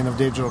the advent of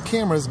digital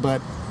cameras,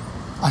 but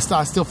I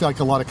still feel like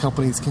a lot of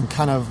companies can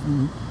kind of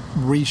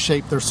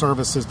reshape their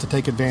services to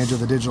take advantage of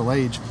the digital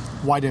age.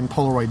 Why didn't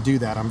Polaroid do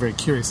that? I'm very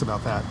curious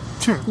about that.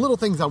 Sure. Little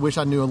things I wish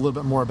I knew a little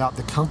bit more about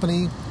the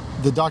company.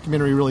 The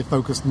documentary really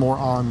focused more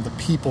on the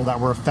people that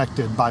were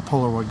affected by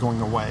Polaroid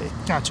going away.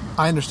 Gotcha.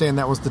 I understand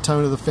that was the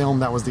tone of the film,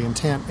 that was the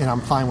intent, and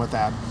I'm fine with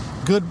that.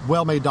 Good,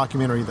 well-made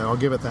documentary, though. I'll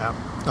give it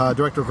that.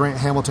 Director Grant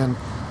Hamilton,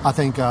 I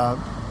think,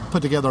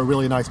 put together a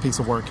really nice piece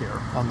of work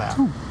here on that.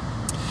 Cool.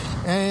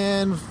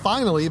 And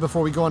finally,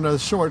 before we go into the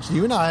shorts,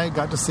 you and I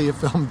got to see a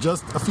film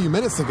just a few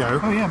minutes ago.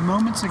 Oh, yeah,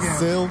 moments ago.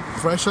 Still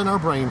fresh in our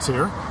brains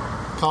here,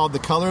 called The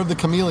Color of the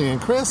Chameleon.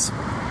 Chris,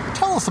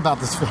 tell us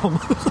about this film.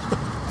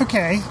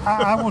 Okay,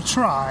 I will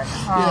try.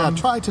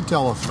 Try to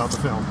tell us about the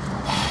film.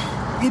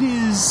 It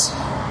is,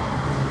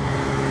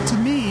 to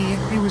me,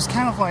 it was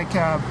kind of like,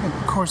 of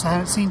course, I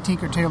haven't seen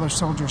Tinker Tailor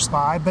Soldier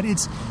Spy, but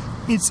it's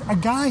a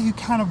guy who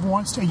kind of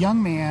wants a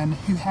young man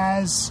who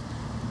has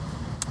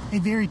a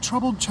very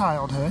troubled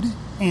childhood,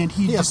 and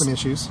he has some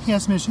issues. He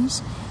has some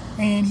issues,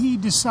 and he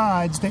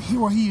decides that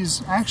he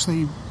is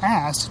actually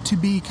asked to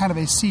be kind of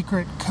a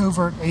secret,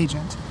 covert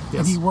agent. Yes.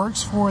 And he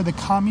works for the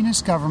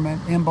communist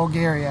government in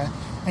Bulgaria,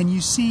 and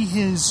you see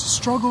his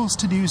struggles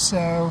to do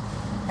so.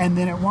 And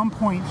then at one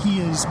point, he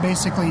is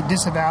basically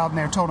disavowed, and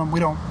they're told him, "We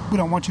don't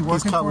want you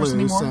working for us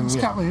anymore." He's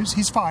cut loose.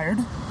 He's fired,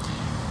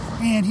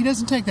 and he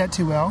doesn't take that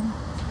too well.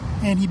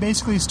 And he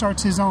basically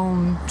starts his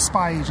own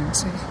spy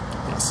agency.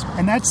 Yes,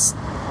 and that's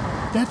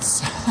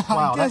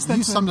wow.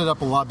 You summed it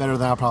up a lot better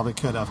than I probably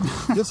could have.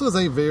 This was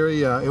a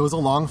very it was a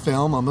long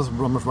film, almost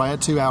right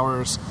at 2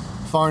 hours,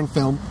 foreign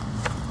film.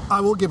 I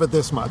will give it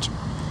this much: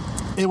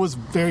 it was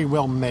very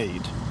well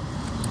made.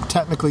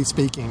 Technically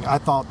speaking, I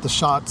thought the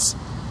shots,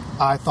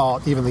 I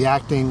thought even the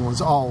acting was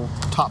all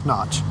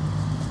top-notch.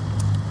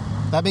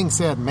 That being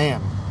said,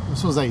 man,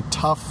 this was a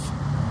tough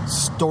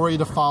story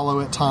to follow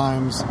at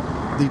times.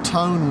 The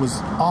tone was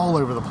all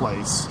over the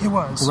place. It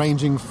was.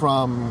 Ranging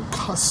from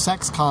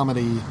sex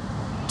comedy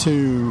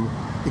to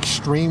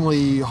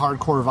extremely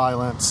hardcore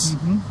violence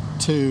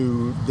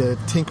to the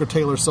Tinker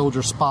Tailor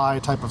Soldier Spy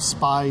type of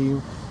spy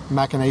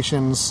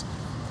machinations.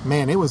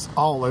 Man, it was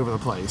all over the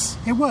place.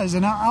 It was,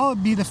 and I'll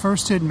be the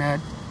first to admit,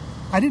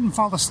 I didn't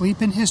fall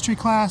asleep in history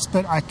class,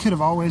 but I could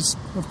have always,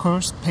 of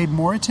course, paid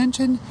more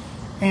attention.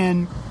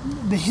 And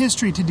the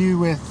history to do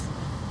with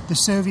the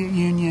Soviet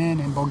Union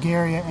and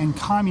Bulgaria and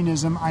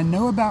communism, I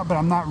know about, but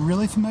I'm not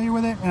really familiar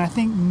with it. And I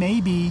think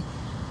maybe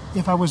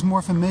if I was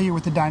more familiar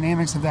with the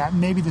dynamics of that,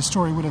 maybe the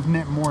story would have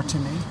meant more to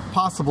me.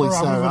 Possibly or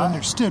so. I would have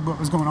understood what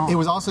was going on. It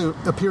was also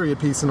a period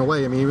piece in a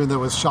way. I mean, even though it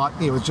was shot,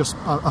 it was just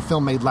a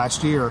film made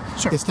last year.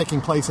 Sure. It's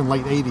taking place in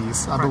late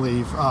 80s, I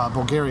believe,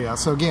 Bulgaria.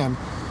 So again,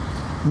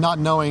 not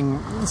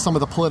knowing some of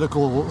the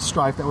political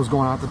strife that was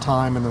going on at the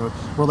time and the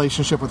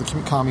relationship with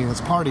the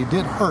Communist Party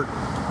did hurt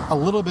a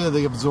little bit of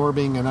the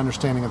absorbing and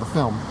understanding of the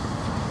film.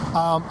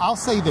 I'll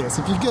say this: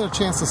 if you get a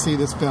chance to see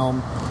this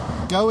film,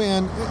 go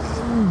in,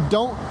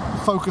 don't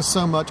focus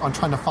so much on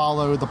trying to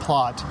follow the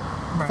plot.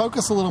 Right.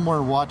 Focus a little more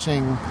on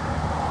watching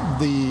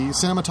the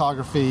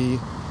cinematography,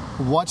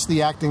 watch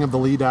the acting of the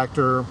lead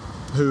actor,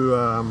 who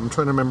I'm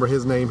trying to remember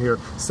his name here.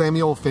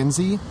 Samuel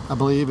Finzi, I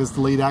believe, is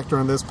the lead actor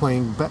in this,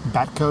 playing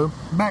Batko.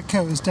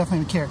 Batko is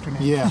definitely the character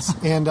name. Yes,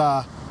 and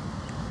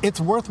it's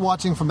worth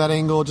watching from that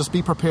angle. Just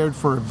be prepared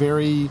for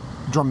very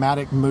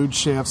dramatic mood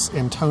shifts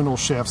and tonal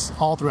shifts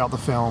all throughout the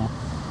film.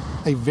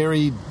 A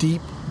very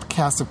deep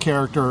cast of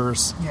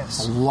characters.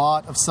 Yes. A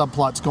lot of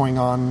subplots going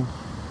on.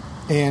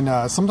 And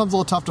sometimes a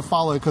little tough to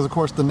follow because, of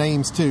course, the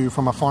names, too,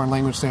 from a foreign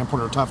language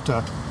standpoint, are tough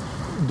to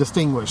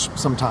distinguish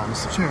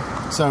sometimes. Sure.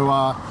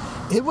 So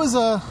it was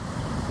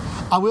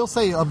I will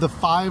say, of the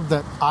 5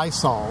 that I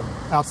saw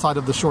outside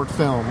of the short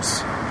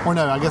films, or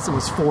no, I guess it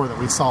was 4 that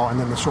we saw and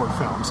then the short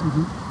films.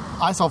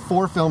 I saw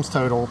 4 films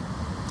total.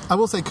 I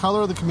will say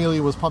Color of the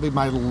Chameleon was probably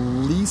my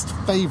least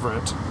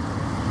favorite,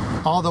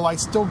 although I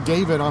still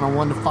gave it on a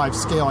 1 to 5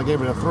 scale. I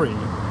gave it a 3.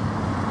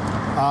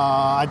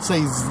 I'd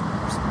say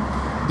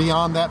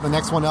beyond that, the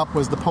next one up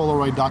was the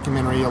Polaroid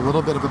documentary, a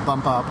little bit of a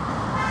bump up.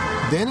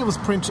 Then it was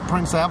Prince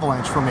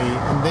Avalanche for me,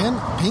 and then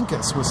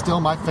Pincus was still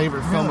my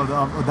favorite film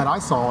that I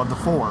saw of the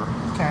 4.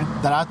 Okay.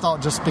 that I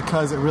thought, just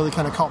because it really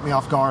kind of caught me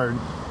off guard,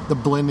 the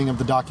blending of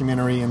the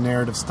documentary and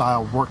narrative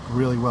style worked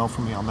really well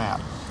for me on that.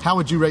 How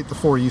would you rate the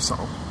 4 you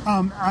saw?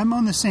 I'm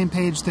on the same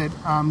page that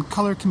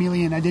Color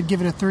Chameleon, I did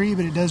give it a 3,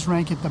 but it does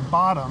rank at the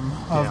bottom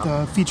of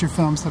the feature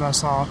films that I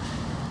saw.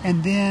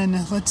 And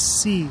then, let's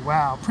see,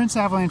 Prince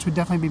Avalanche would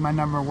definitely be my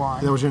number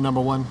 1. That was your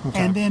number 1? Okay.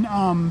 And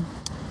then,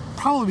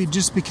 probably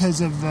just because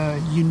of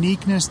the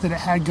uniqueness that it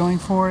had going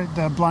for it,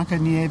 the Blanca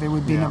Nieve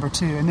would be number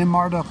 2. And then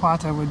Mar del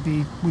Plata would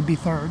be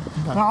 3rd.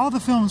 Okay. But all the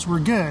films were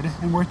good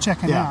and worth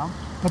checking out.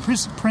 But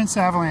Prince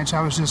Avalanche,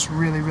 I was just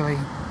really, really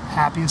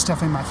happy. It's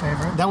definitely my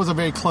favorite. That was a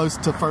very close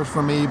to first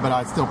for me,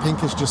 but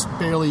Pinkish just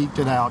barely eked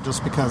it out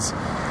just because,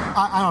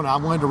 I don't know, I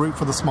wanted to root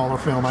for the smaller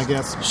film, I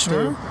guess.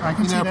 Sure, I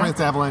can see that. Prince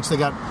Avalanche, they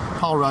got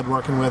Paul Rudd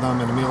working with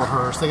them and Emile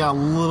Hirsch. They got a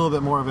little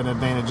bit more of an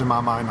advantage in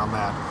my mind on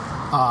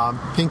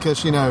that.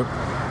 Pinkish,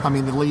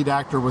 the lead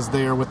actor was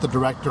there with the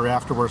director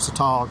afterwards to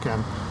talk,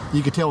 and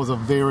you could tell it was a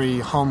very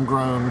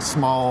homegrown,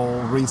 small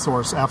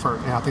resource effort,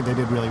 and I think they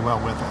did really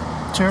well with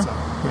it. Sure. So,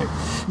 great.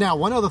 Now,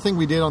 one other thing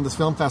we did on this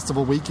film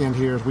festival weekend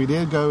here is we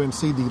did go and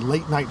see the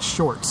late night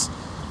shorts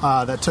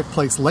that took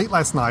place late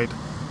last night.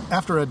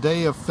 After a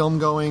day of film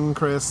going,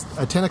 Chris,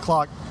 a 10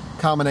 o'clock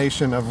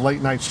combination of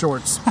late night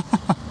shorts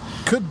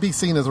could be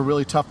seen as a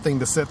really tough thing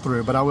to sit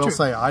through, but I will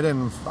say I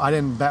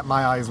didn't bat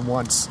my eyes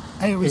once.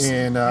 It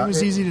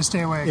was easy to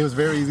stay awake. It was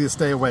very easy to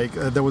stay awake.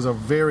 There was a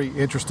very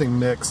interesting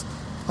mix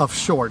of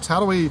shorts.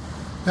 How do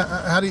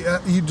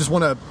you just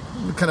want to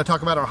kind of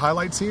talk about our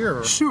highlights here?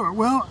 Or? Sure.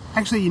 Well,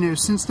 actually,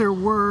 since there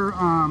were,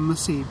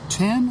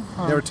 10?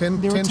 There were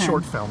 10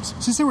 short films.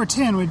 Since there were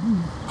 10, we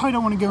probably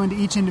don't want to go into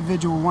each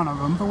individual one of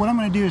them, but what I'm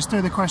going to do is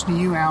throw the question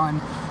to you, Alan.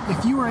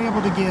 If you were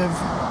able to give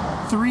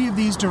 3 of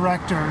these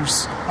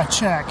directors a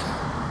check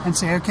and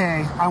say,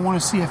 okay, I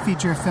want to see a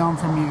feature film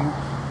from you,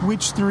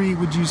 which 3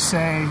 would you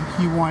say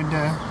you wanted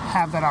to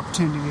have that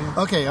opportunity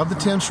to? Okay, of the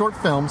 10 short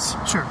films,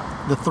 sure,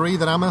 the 3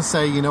 that I'm going to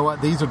say, you know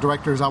what, these are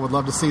directors I would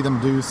love to see them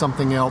do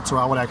something else, or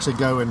I would actually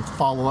go and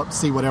follow up,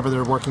 see whatever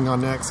they're working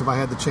on next if I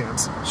had the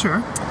chance.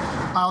 Sure.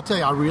 I'll tell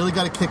you, I really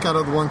got a kick out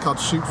of the one called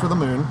Shoot for the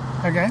Moon.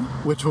 Okay.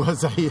 Which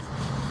was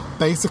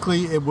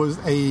basically it was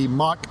a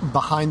mock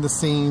behind the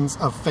scenes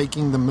of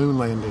faking the moon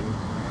landing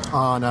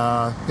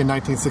in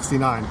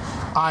 1969.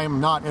 I am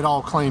not at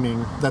all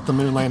claiming that the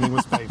moon landing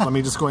was fake. Let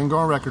me just go ahead and go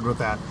on record with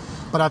that.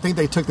 But I think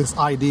they took this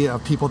idea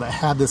of people that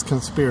had this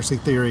conspiracy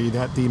theory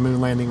that the moon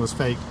landing was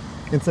fake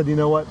and said, you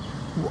know what,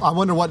 I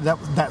wonder what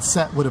that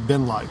set would have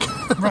been like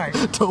right.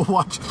 to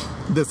watch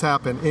this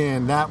happen.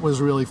 And that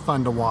was really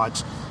fun to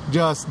watch.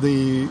 Just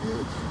the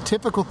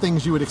typical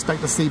things you would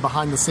expect to see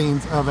behind the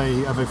scenes of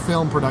a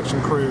film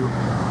production crew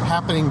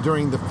happening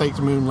during the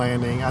faked moon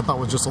landing, I thought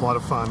was just a lot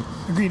of fun.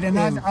 Agreed, and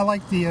I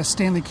like the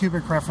Stanley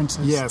Kubrick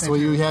references. Yes, well,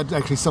 you had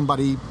actually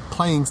somebody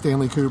playing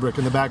Stanley Kubrick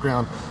in the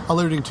background,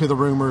 alluding to the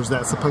rumors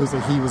that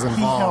supposedly he was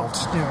involved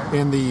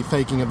in the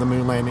faking of the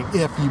moon landing,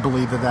 if you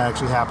believe that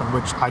actually happened,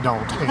 which I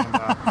don't, and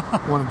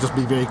I want to just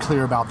be very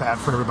clear about that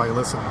for everybody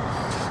listening.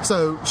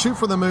 So, Shoot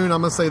for the Moon,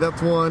 I'm going to say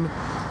that's one.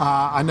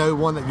 I know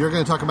one that you're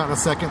going to talk about in a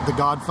second, The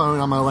God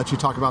Phone. I'm going to let you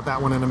talk about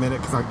that one in a minute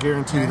because I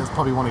guarantee you that's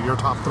probably one of your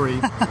top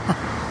 3.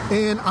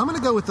 And I'm going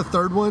to go with the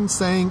third one,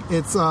 saying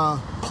it's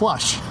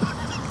Plush.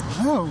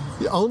 Oh.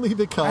 Only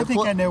because... I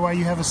think I know why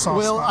you have a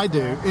soft spot. Well, I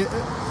do.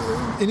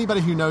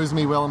 Anybody who knows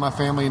me well in my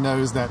family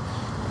knows that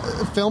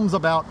films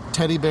about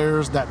teddy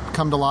bears that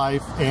come to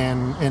life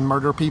and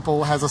murder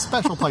people has a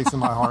special place in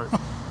my heart.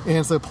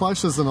 And so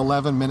Plush is an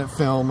 11-minute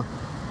film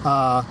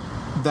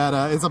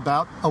that is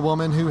about a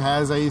woman who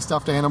has a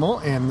stuffed animal,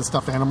 and the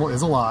stuffed animal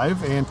is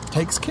alive and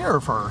takes care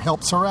of her,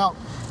 helps her out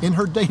in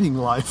her dating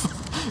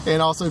life,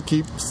 and also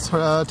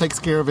takes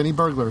care of any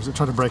burglars that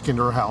try to break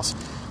into her house.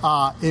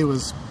 It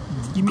was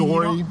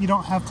gory. You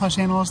don't have plush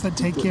animals that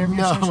take care of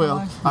your social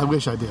life? I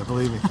wish I did,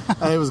 believe me.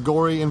 It was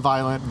gory and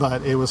violent,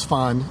 but it was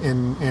fun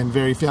and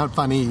very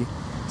funny.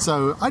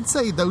 So I'd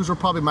say those are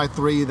probably my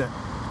 3 that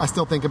I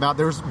still think about.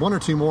 There's 1 or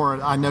 2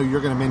 more I know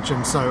you're going to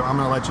mention, so I'm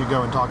going to let you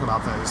go and talk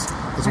about those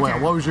as well.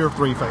 What was your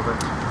 3 favorite?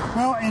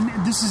 Well, and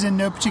this is in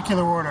no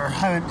particular order.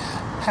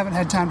 Haven't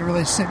had time to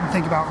really sit and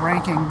think about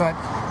ranking, but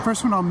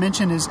first one I'll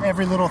mention is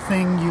Every Little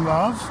Thing You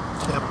Love.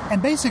 Yep.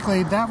 And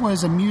basically that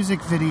was a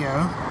music video,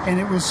 and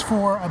it was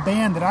for a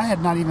band that I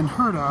had not even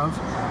heard of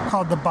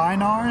called the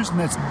Bynars, and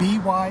that's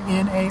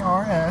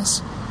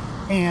Bynars,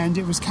 and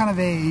it was kind of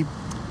a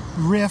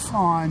riff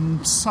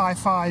on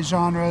sci-fi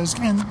genres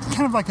and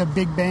kind of like a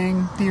Big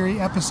Bang Theory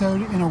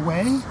episode in a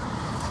way.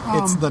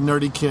 It's the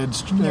nerdy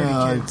kids,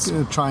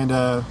 trying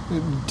to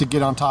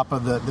get on top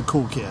of the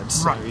cool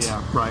kids. Right. So,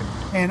 yeah, right.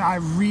 And I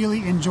really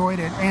enjoyed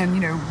it. And,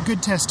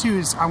 good test, too,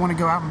 is I want to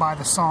go out and buy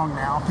the song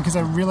now because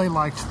I really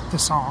liked the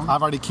song.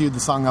 I've already queued the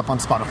song up on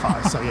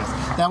Spotify. So, yes.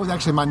 That was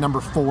actually my number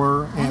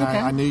 4, and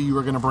I knew you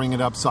were going to bring it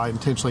up, so I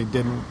intentionally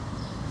didn't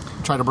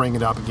try to bring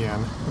it up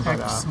again. But,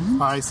 all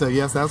right, so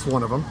yes, that's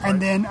one of them.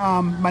 And then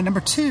my number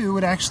 2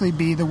 would actually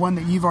be the one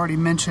that you've already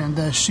mentioned,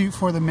 the Shoot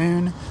for the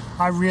Moon.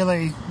 I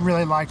really,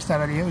 really liked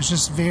that idea. It was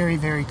just very,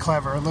 very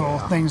clever. Little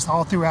things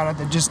all throughout it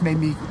that just made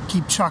me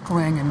keep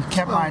chuckling and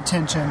kept my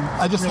attention.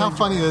 Just really how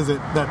funny is it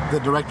that the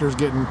director's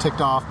getting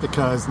ticked off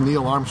because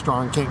Neil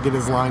Armstrong can't get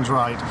his lines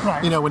right.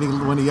 Right. You know,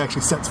 when he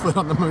actually sets foot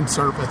on the moon's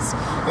surface,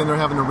 and they're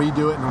having to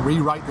redo it and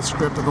rewrite the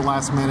script at the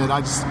last minute.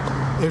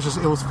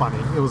 It was funny.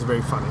 It was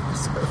very funny.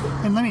 So.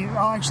 And let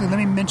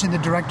me mention the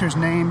director's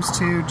names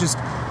too. Just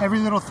Every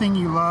Little Thing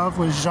You Love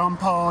was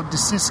Jean-Paul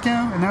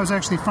DeSisco, and that was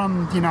actually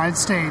from the United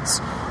States.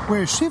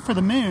 Whereas Shoot for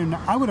the Moon,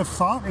 I would have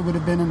thought it would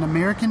have been an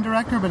American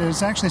director, but it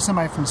was actually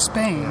somebody from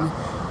Spain.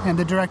 Yeah. And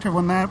the director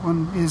on that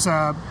one is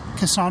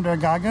Cassandra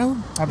Gago.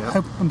 I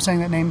hope I'm saying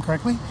that name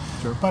correctly.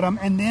 Sure. But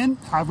and then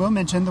I will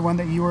mention the one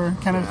that you were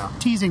kind of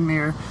teasing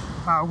there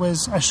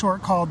was a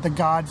short called The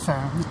God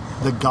Phone.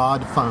 The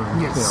God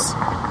Phone. Yes.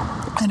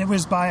 And it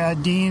was by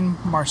Dean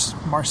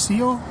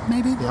Marcial,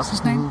 maybe that's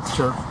his name?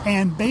 Sure.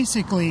 And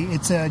basically,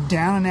 it's a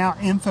down-and-out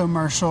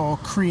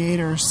infomercial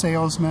creator,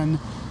 salesman,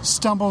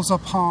 stumbles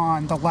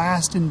upon the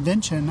last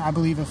invention, I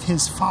believe, of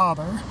his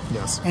father.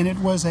 Yes. And it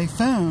was a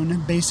phone,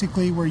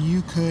 basically, where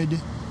you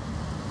could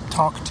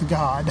talk to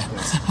God.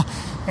 Yes.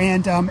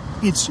 And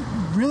it's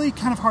really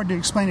kind of hard to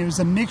explain. It was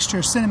a mixture,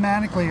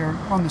 cinematically or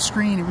on the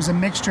screen, it was a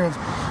mixture of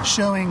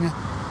showing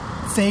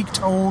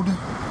faked old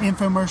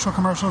infomercial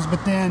commercials,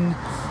 but then,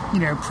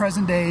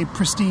 present day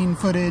pristine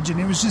footage, and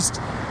it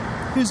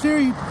was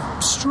very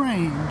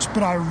strange,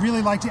 but I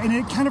really liked it, and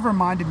it kind of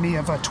reminded me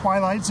of a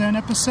Twilight Zone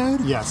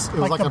episode. Yes, it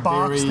was like the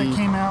box that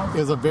came out. It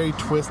was a very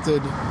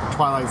twisted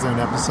Twilight Zone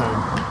episode,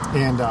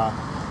 and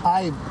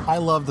I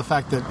love the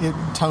fact that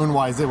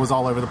tone-wise it was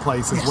all over the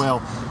place as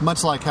well,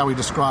 much like how we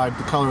described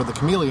The Color of the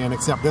Chameleon,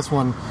 except this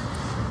one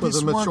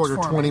was a much shorter,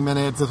 20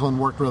 minutes. This one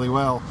worked really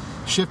well,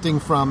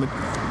 shifting from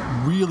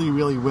really,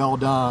 really well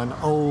done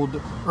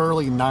old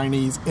early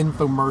 90s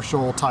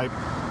infomercial type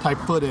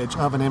footage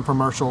of an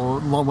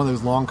infomercial, one of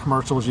those long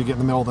commercials you get in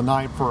the middle of the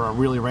night for a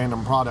really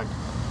random product,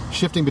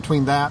 shifting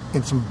between that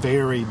and some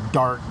very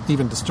dark,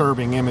 even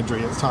disturbing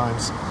imagery at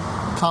times.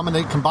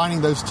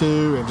 Combining those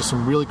two and just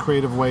some really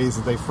creative ways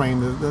that they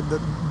framed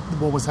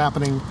what was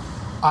happening,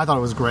 I thought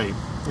it was great.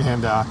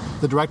 And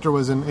the director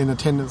was in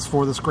attendance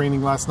for the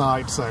screening last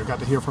night, so I got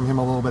to hear from him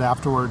a little bit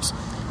afterwards.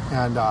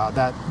 And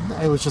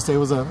it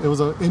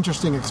was an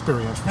interesting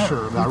experience for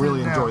sure. I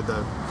really enjoyed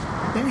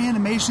that. The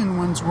animation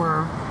ones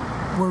were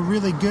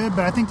really good,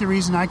 but I think the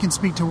reason I can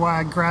speak to why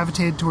I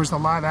gravitated towards the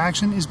live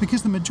action is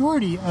because the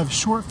majority of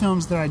short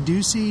films that I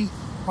do see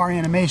are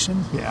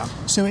animation. Yeah.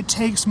 So it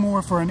takes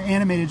more for an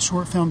animated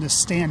short film to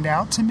stand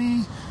out to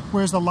me,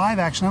 whereas the live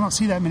action, I don't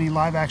see that many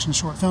live action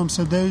short films,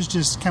 so those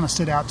just kind of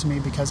stood out to me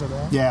because of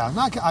that. Yeah,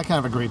 I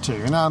kind of agree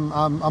too, and I'm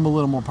a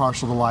little more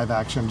partial to live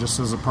action just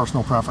as a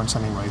personal preference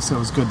anyway, so it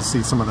was good to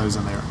see some of those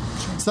in there.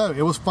 Sure. So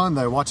it was fun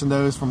though, watching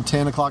those from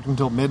 10 o'clock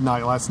until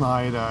midnight last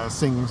night,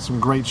 seeing some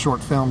great short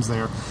films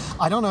there.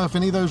 I don't know if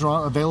any of those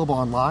are available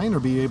online or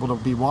be able to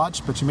be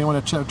watched, but you may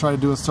want to try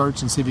to do a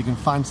search and see if you can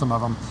find some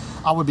of them.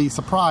 I would be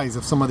surprised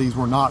if some of these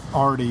were not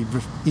already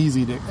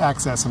easy to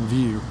access and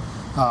view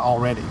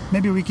already.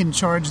 Maybe we can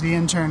charge the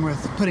intern with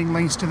putting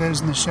links to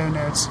those in the show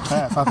notes.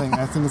 Yes, I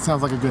think it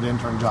sounds like a good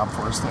intern job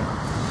for us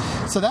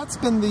there. So that's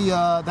been the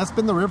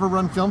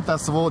RiverRun Film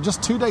Festival.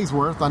 Just 2 days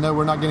worth. I know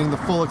we're not getting the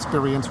full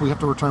experience. We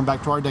have to return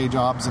back to our day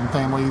jobs and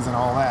families and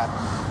all that.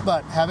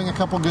 But having a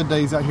couple good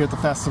days out here at the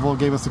festival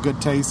gave us a good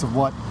taste of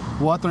what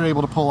they're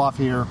able to pull off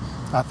here.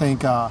 I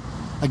think.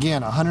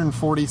 Again,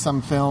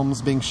 140-some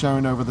films being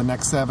shown over the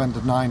next 7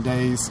 to 9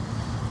 days.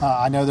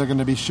 I know they're going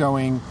to be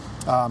showing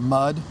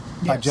Mud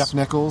by Jeff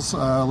Nichols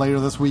later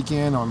this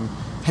weekend. I'm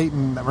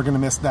hating that we're going to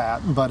miss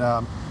that, but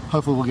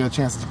hopefully we'll get a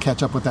chance to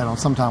catch up with that on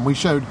sometime. I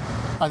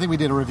think we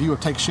did a review of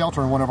Take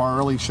Shelter in one of our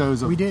early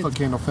shows of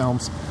Footcandle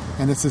films,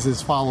 and this is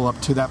his follow-up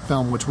to that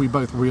film, which we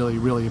both really,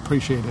 really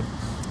appreciated.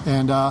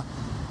 And got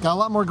a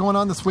lot more going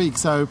on this week,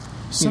 so...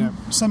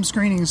 Some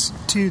screenings,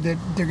 too, that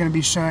they're going to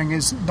be showing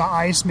is The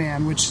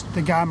Iceman, which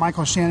the guy,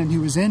 Michael Shannon,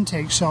 who was in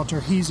Take Shelter,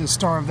 he's a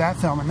star of that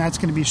film, and that's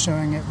going to be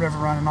showing at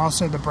RiverRun. And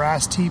also The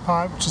Brass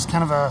Teapot, which is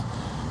kind of a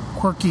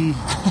quirky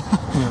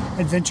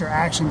adventure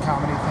action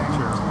comedy thing.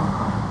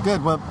 Sure.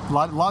 Good. Well,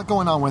 a lot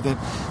going on with it.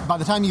 By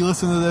the time you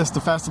listen to this, the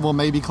festival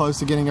may be close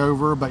to getting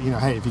over, but,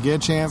 hey, if you get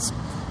a chance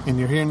and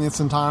you're hearing this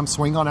in time,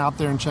 swing on out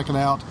there and check it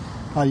out.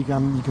 You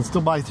can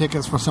still buy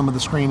tickets for some of the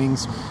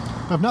screenings.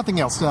 But if nothing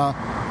else,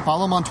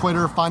 follow them on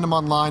Twitter, find them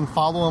online,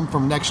 follow them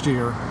from next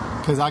year,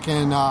 because I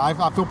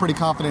feel pretty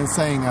confident in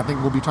saying I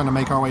think we'll be trying to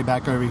make our way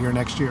back over here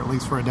next year, at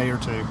least for a day or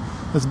two.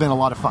 It's been a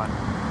lot of fun.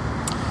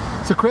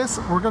 So, Chris,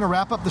 we're going to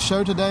wrap up the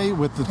show today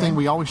with the thing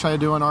we always try to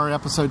do in our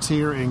episodes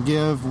here and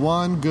give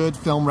one good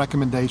film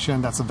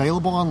recommendation that's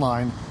available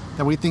online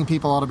that we think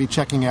people ought to be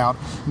checking out.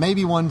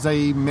 Maybe ones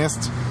they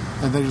missed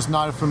and they're just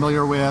not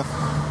familiar with.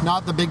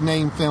 Not the big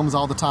name films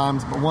all the time,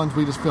 but ones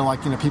we just feel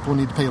like people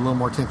need to pay a little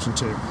more attention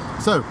to.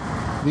 So,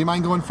 do you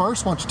mind going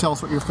first? Why don't you tell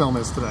us what your film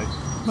is today?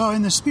 Well,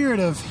 in the spirit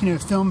of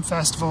film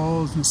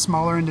festivals and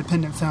smaller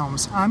independent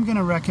films, I'm going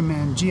to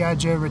recommend G.I.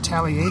 Joe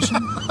Retaliation.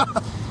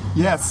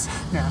 Yes.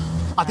 Yeah.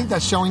 I think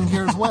that's showing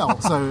here as well.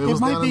 So it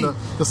was down in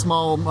the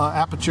small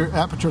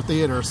aperture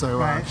theater, so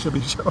Right. it should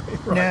be showing.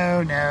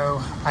 Right.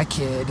 No, I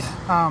kid.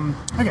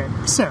 Okay,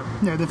 so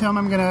the film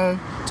I'm going to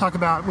talk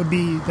about would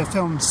be the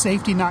film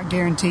Safety Not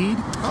Guaranteed.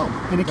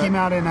 Oh, and it came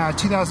out in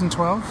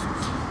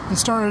 2012. It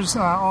stars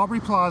Aubrey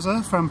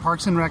Plaza from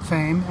Parks and Rec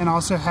fame, and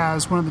also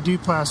has one of the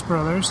Duplass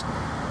brothers.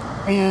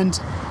 And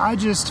I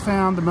just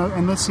found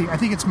and let's see, I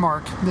think it's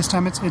Mark. This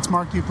time it's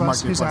Mark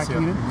Duplass who's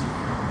acting in it.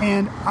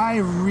 And I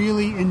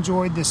really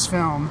enjoyed this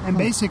film. And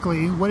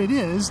basically, what it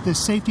is, the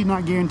Safety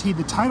Not Guaranteed,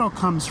 the title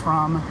comes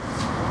from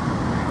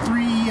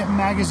 3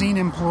 magazine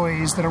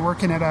employees that are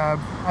working at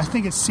I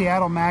think it's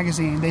Seattle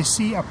Magazine. They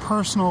see a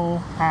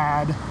personal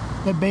ad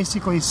that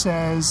basically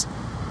says,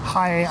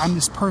 "Hi, I'm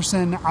this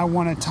person. I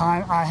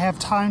have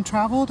time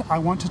traveled. I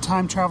want to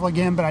time travel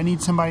again, but I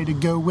need somebody to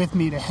go with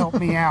me to help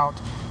me out.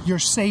 Your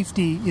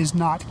safety is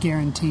not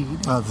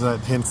guaranteed."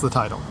 Hence the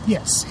title.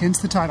 Yes, hence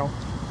the title.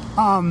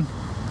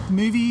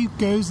 Movie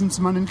goes in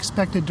some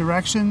unexpected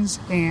directions,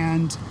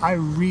 and I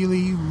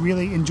really,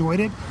 really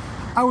enjoyed it.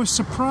 I was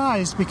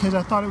surprised because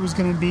I thought it was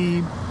going to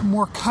be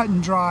more cut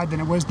and dry than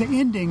it was. The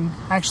ending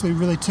actually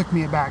really took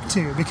me aback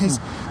too, because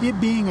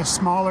it being a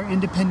smaller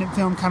independent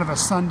film, kind of a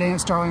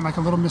Sundance darling, like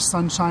a Little Miss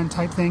Sunshine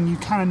type thing, you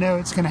kind of know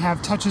it's going to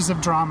have touches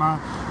of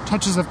drama,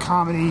 touches of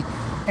comedy,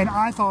 and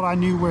I thought I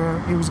knew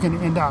where it was going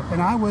to end up,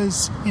 and I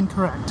was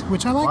incorrect,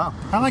 which I like. Wow.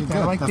 I like that.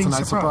 I like That's being a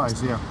nice surprised.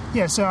 surprise,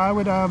 Yeah, so I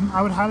would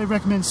highly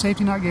recommend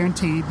Safety Not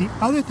Guaranteed. The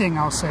other thing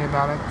I'll say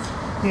about it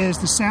is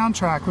the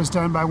soundtrack was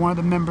done by one of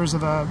the members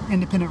of an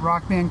independent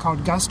rock band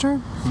called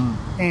Guster,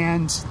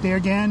 and there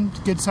again,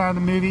 good side of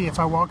the movie. If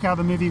I walk out of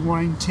the movie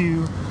wanting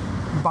to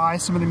buy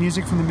some of the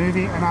music from the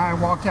movie, and I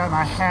walked out and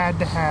I had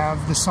to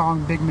have the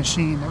song Big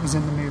Machine that was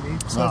in the movie,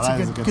 so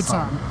that's a good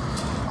sign.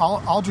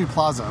 Aubrey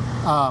Plaza,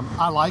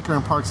 I like her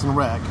in Parks and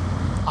Rec.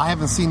 I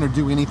haven't seen her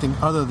do anything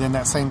other than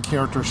that same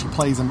character she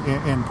plays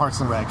in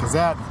Parks and Rec. Is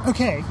that...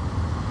 Okay.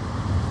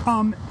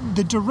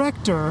 The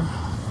director,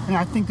 and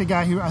I think the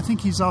guy who, I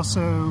think he's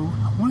also,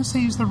 I want to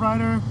say he's the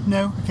writer.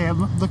 No? Okay,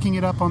 I'm looking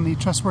it up on the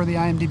trustworthy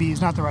IMDb. He's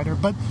not the writer.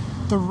 But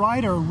the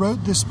writer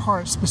wrote this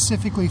part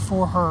specifically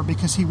for her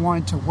because he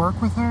wanted to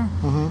work with her.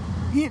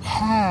 Mm-hmm. It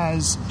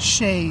has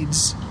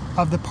shades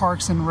of the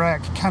Parks and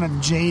Rec, kind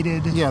of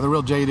jaded. Yeah, the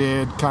real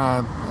jaded,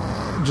 kind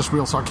of just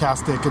real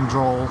sarcastic and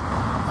droll.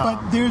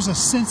 But there's a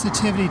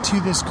sensitivity to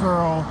this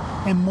girl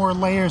and more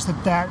layers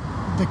that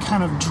the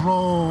kind of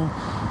droll,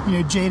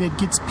 jaded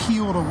gets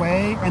peeled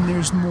away, and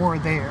there's more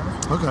there.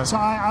 Okay. So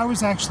I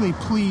was actually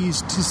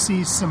pleased to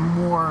see some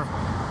more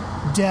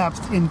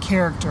depth in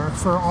character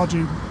for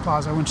Aubrey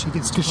Plaza when she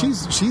gets to play.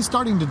 Because she's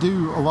starting to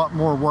do a lot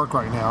more work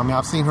right now. I mean,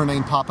 I've seen her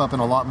name pop up in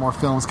a lot more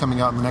films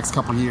coming out in the next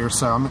couple of years,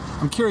 so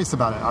I'm curious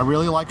about it. I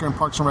really like her in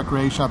Parks and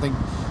Recreation. I think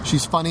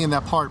she's funny in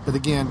that part, but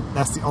again,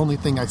 that's the only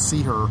thing I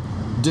see her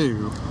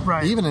do.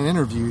 Right. Even in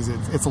interviews,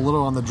 it's a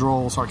little on the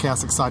droll,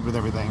 sarcastic side with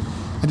everything.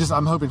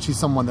 I'm hoping she's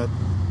someone that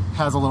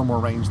has a little more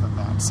range than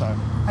that. So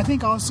I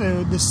think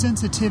also the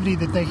sensitivity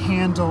that they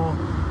handle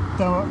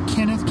the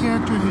Kenneth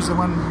character, who's the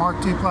one Mark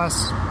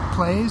Duplass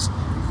plays,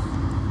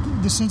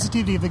 the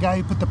sensitivity of the guy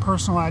who put the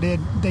personal ad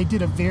in, they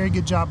did a very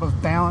good job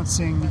of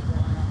balancing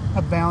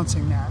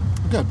that.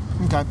 Good.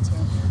 Okay. So.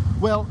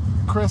 Well,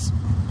 Chris,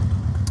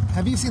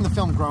 have you seen the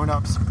film Grown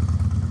Ups?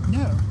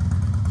 No.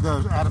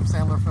 The Adam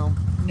Sandler film?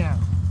 No.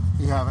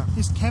 You haven't?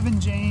 Is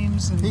Kevin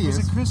James and He is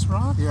is. it Chris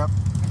Rock? Yep.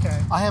 Okay.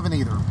 I haven't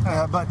either,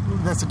 but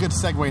that's a good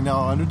segue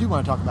now. I do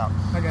want to talk about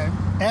Okay.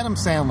 Adam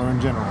Sandler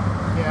in general.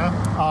 Yeah.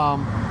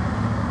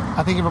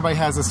 I think everybody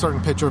has a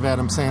certain picture of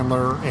Adam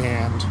Sandler,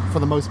 and for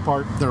the most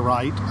part, they're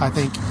right. I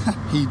think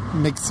he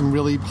makes some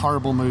really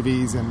horrible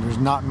movies, and there's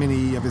not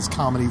many of his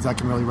comedies I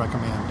can really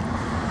recommend.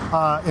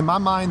 In my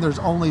mind, there's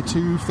only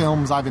 2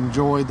 films I've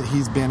enjoyed that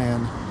he's been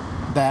in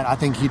that I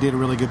think he did a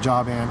really good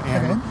job in,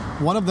 and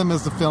one of them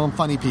is the film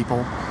Funny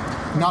People.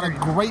 Not a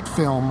great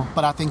film,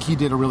 but I think he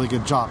did a really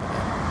good job in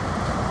it.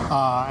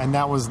 And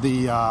that was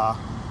the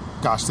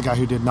guy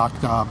who did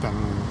Knocked Up and...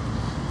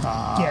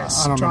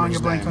 yes, I don't drawing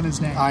remember a blank on his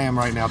name. I am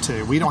right now,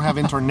 too. We don't have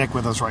intern Nick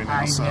with us right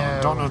now, so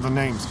don't know the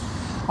names.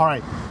 All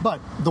right,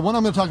 but the one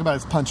I'm going to talk about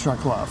is Punch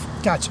Drunk Love.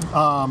 Gotcha.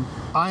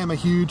 I am a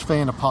huge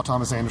fan of Paul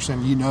Thomas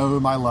Anderson. You know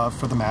my love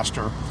for The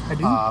Master. I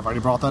do. I've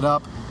already brought that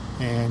up,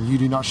 and you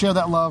do not share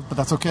that love, but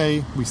that's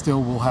okay. We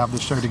still will have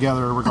this show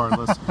together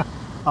regardless.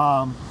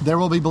 There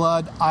Will Be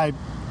Blood, I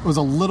was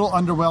a little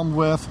underwhelmed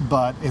with,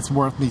 but it's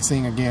worth me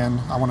seeing again.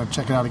 I want to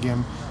check it out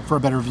again for a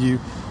better view.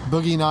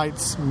 Boogie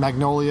Nights,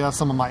 Magnolia,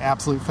 some of my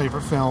absolute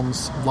favorite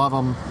films. Love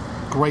them.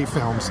 Great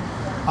films.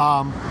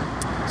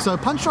 So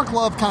Punch Drunk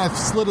Love kind of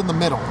slid in the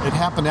middle. It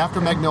happened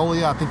after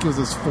Magnolia. I think it was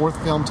his 4th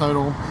film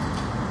total.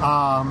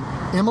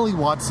 Emily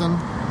Watson,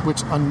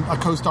 which a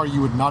co-star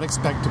you would not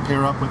expect to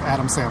pair up with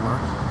Adam Sandler.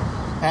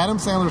 Adam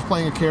Sandler's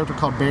playing a character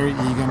called Barry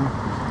Egan,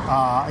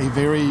 a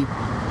very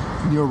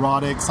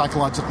neurotic,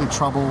 psychologically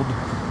troubled,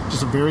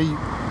 just a very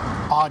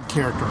odd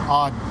character,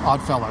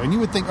 odd fellow. And you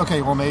would think,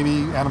 okay, well,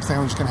 maybe Adam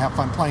Sandler's going to have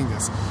fun playing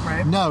this.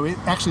 Right. No, it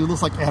actually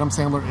looks like Adam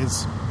Sandler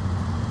is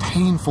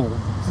painful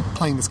at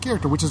playing this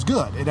character, which is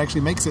good. It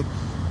actually makes it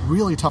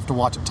really tough to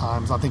watch at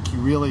times. I think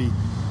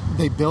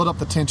they build up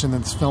the tension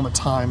in this film at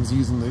times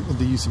using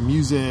the use of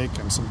music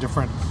and some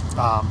different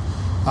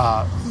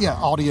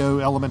audio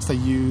elements they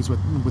use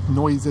with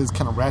noises,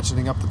 kind of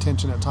ratcheting up the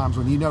tension at times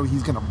when you know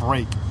he's going to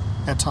break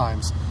at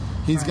times.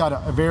 He's got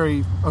a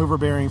very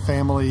overbearing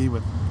family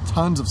with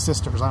tons of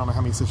sisters. I don't know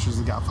how many sisters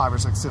he's got, 5 or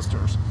 6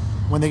 sisters.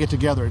 When they get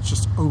together, it's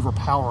just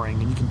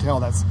overpowering, and you can tell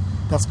that's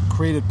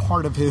created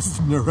part of his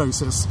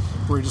neurosis,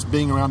 where just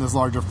being around this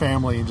larger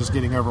family and just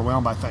getting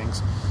overwhelmed by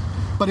things.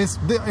 But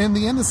in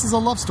the end, this is a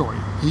love story.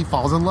 He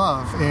falls in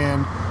love,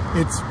 and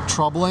it's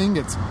troubling.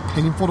 It's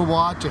painful to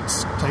watch. It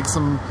takes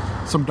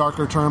some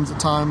darker terms at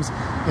times.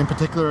 In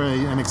particular,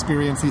 an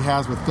experience he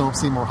has with Philip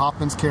Seymour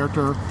Hoffman's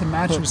character, the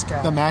mattress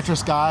guy. The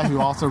mattress guy, who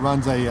also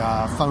runs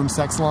a phone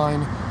sex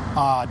line,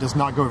 does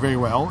not go very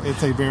well.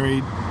 It's a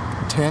very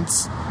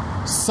tense,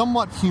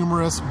 somewhat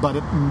humorous, but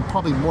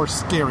probably more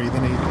scary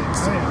than anything.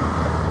 So,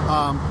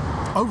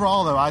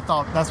 overall, though, I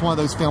thought that's one of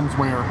those films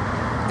where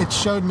it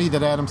showed me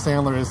that Adam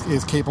Sandler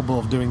is capable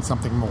of doing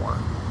something more.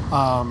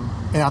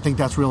 And I think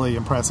that's really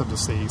impressive to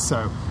see.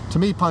 So, to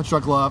me, Punch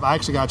Drunk Love, I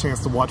actually got a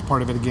chance to watch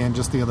part of it again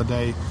just the other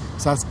day.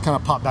 So that's kind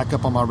of popped back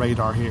up on my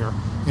radar here.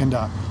 And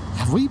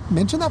have we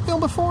mentioned that film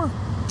before?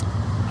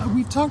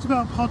 We've talked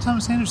about Paul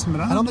Thomas Anderson,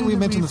 but I don't think we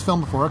mentioned this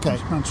film before. Okay.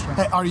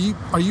 Hey, are you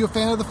a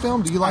fan of the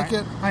film? Do you like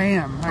it? I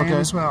am. I am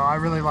as well. I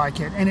really like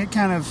it. And it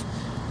kind of...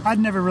 I'd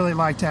never really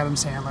liked Adam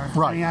Sandler.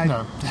 Right. I mean,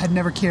 I had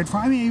never cared for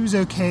him. I mean, he was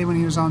okay when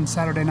he was on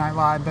Saturday Night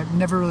Live, but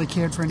never really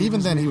cared for any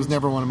Even then, he was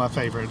never one of my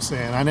favorites.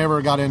 And I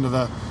never got into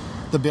the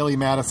Billy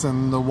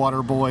Madison, the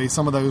Waterboy,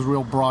 some of those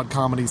real broad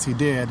comedies he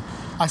did.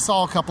 I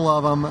saw a couple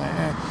of them.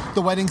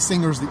 The Wedding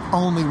Singer's the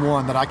only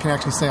one that I can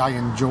actually say I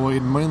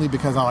enjoyed, mainly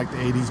because I like the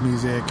 80s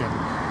music, and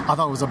I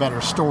thought it was a better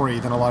story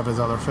than a lot of his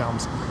other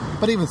films.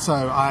 But even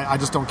so, I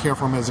just don't care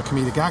for him as a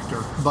comedic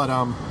actor. But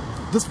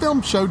this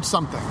film showed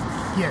something.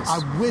 Yes.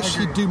 I wish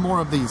he'd do more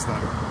of these,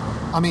 though.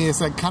 I mean, it's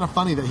kind of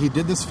funny that he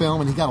did this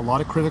film and he got a lot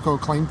of critical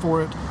acclaim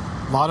for it.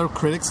 A lot of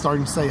critics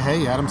starting to say,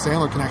 hey, Adam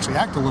Sandler can actually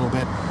act a little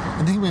bit.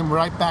 And then he went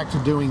right back to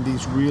doing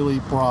these really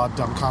broad,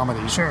 dumb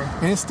comedies. Sure.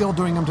 And he's still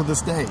doing them to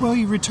this day. Well,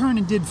 he returned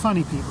and did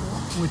Funny People.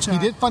 He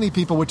did Funny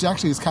People, which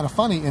actually is kind of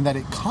funny in that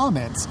it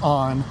comments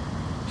on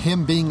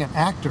him being an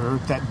actor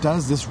that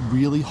does this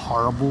really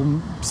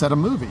horrible set of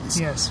movies.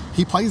 Yes.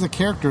 He plays a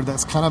character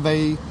that's kind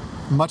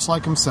of much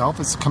like himself.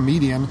 It's a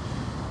comedian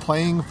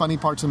playing funny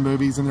parts in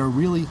movies, and they're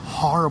really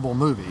horrible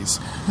movies.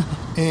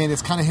 And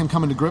it's kind of him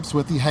coming to grips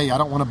with, hey, I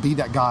don't want to be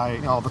that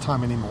guy all the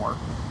time anymore.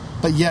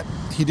 But yet,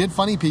 he did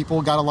Funny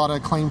People, got a lot of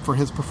acclaim for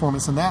his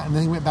performance in that, and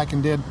then he went back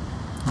and did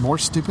more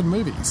stupid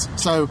movies.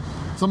 So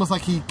it's almost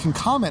like he can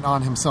comment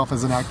on himself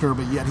as an actor,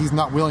 but yet he's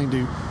not willing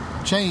to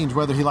change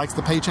whether he likes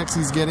the paychecks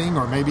he's getting,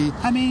 or maybe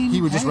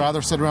he would just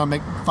rather sit around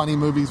and make funny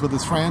movies with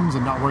his friends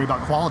and not worry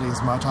about quality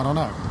as much. I don't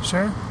know.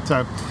 Sure.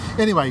 So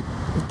anyway,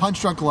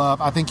 Punch Drunk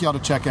Love, I think you ought to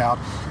check out.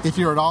 If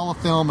you're at all a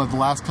film of the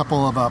last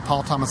couple of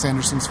Paul Thomas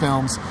Anderson's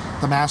films,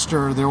 The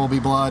Master, There Will Be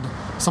Blood,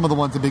 some of the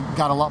ones that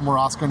got a lot more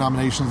Oscar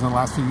nominations in the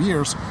last few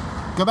years,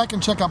 go back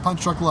and check out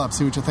Punch Drunk Love,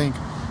 see what you think.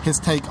 His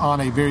take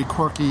on a very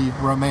quirky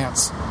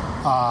romance,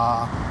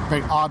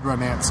 very odd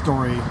romance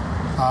story,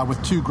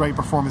 with 2 great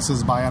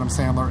performances by Adam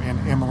Sandler and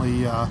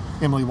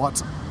Emily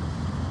Watson.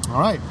 All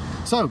right,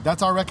 so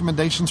that's our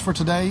recommendations for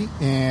today,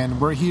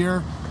 and we're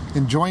here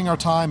enjoying our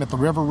time at the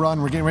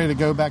RiverRun. We're getting ready to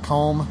go back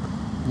home,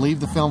 leave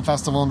the film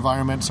festival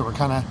environment, so we're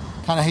kind of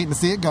hating to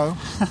see it go,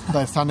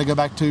 but it's time to go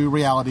back to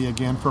reality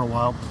again for a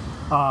while.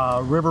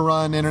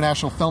 RiverRun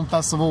International Film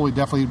Festival, we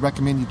definitely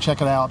recommend you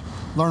check it out,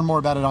 learn more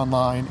about it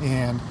online,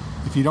 and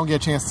if you don't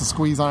get a chance to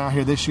squeeze on out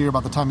here this year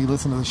by the time you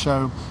listen to the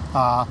show,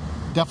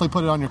 definitely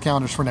put it on your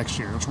calendars for next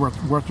year. It's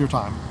worth your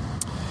time.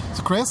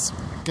 So, Chris,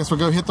 guess we'll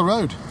go hit the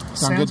road.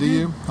 Sound good to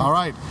you? All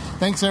right.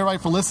 Thanks, everybody,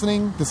 for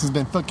listening. This has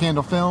been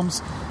Footcandle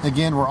Films.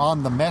 Again, we're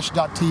on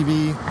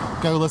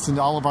themesh.tv. Go listen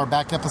to all of our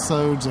back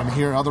episodes and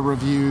hear other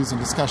reviews and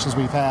discussions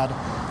we've had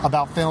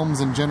about films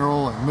in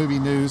general and movie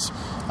news.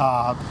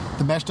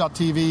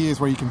 Themesh.tv is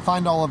where you can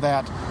find all of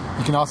that.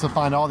 You can also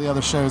find all the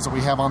other shows that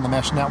we have on the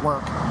Mesh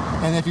Network.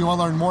 And if you want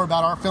to learn more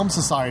about our film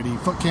society,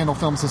 Footcandle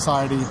Film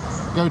Society,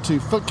 go to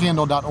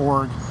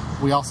footcandle.org.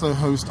 We also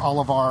host all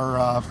of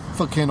our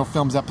Footcandle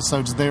Films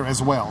episodes there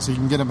as well, so you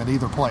can get them at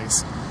either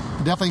place.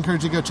 I definitely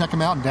encourage you to go check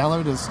them out and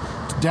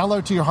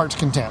download to your heart's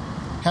content.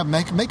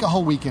 Make a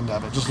whole weekend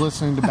of it, just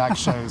listening to back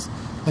shows.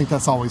 I think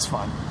that's always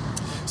fun.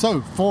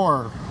 So,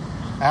 for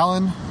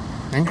Alan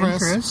and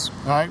Chris,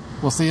 all right,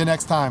 we'll see you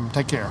next time.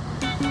 Take care.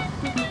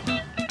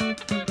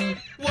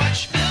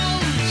 Watch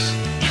films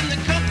in the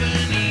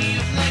company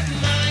of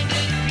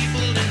like-minded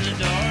people in the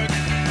dark.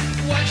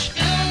 Watch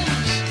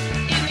films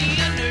in the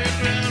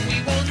underground. We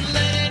won't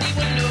let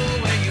anyone know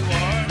where you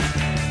are.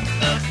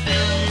 The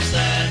films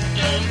that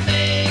don't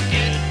make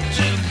it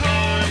to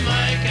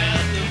Carmike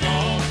at the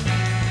mall,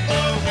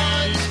 or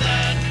ones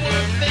that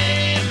were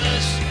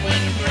famous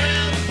when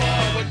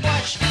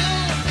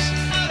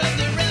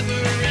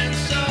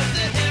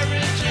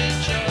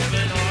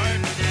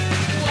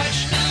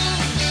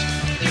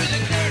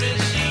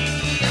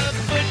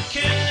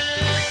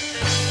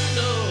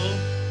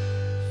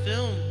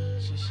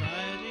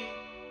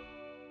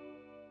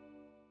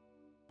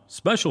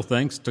Special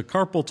thanks to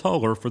Carpal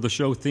Tuller for the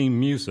show theme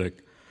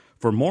music.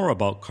 For more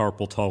about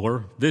Carpal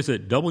Tuller,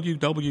 visit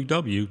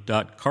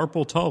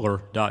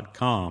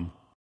www.carpaltuller.com.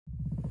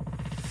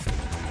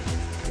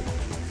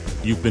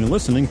 You've been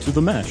listening to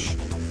The Mesh,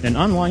 an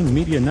online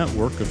media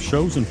network of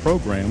shows and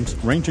programs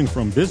ranging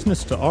from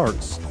business to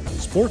arts,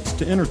 sports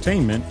to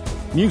entertainment,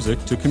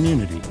 music to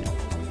community.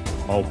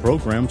 All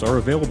programs are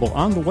available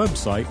on the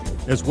website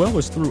as well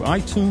as through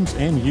iTunes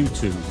and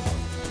YouTube.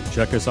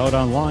 Check us out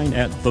online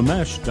at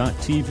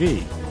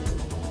themesh.tv.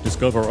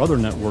 Discover other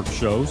network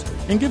shows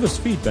and give us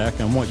feedback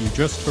on what you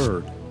just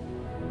heard.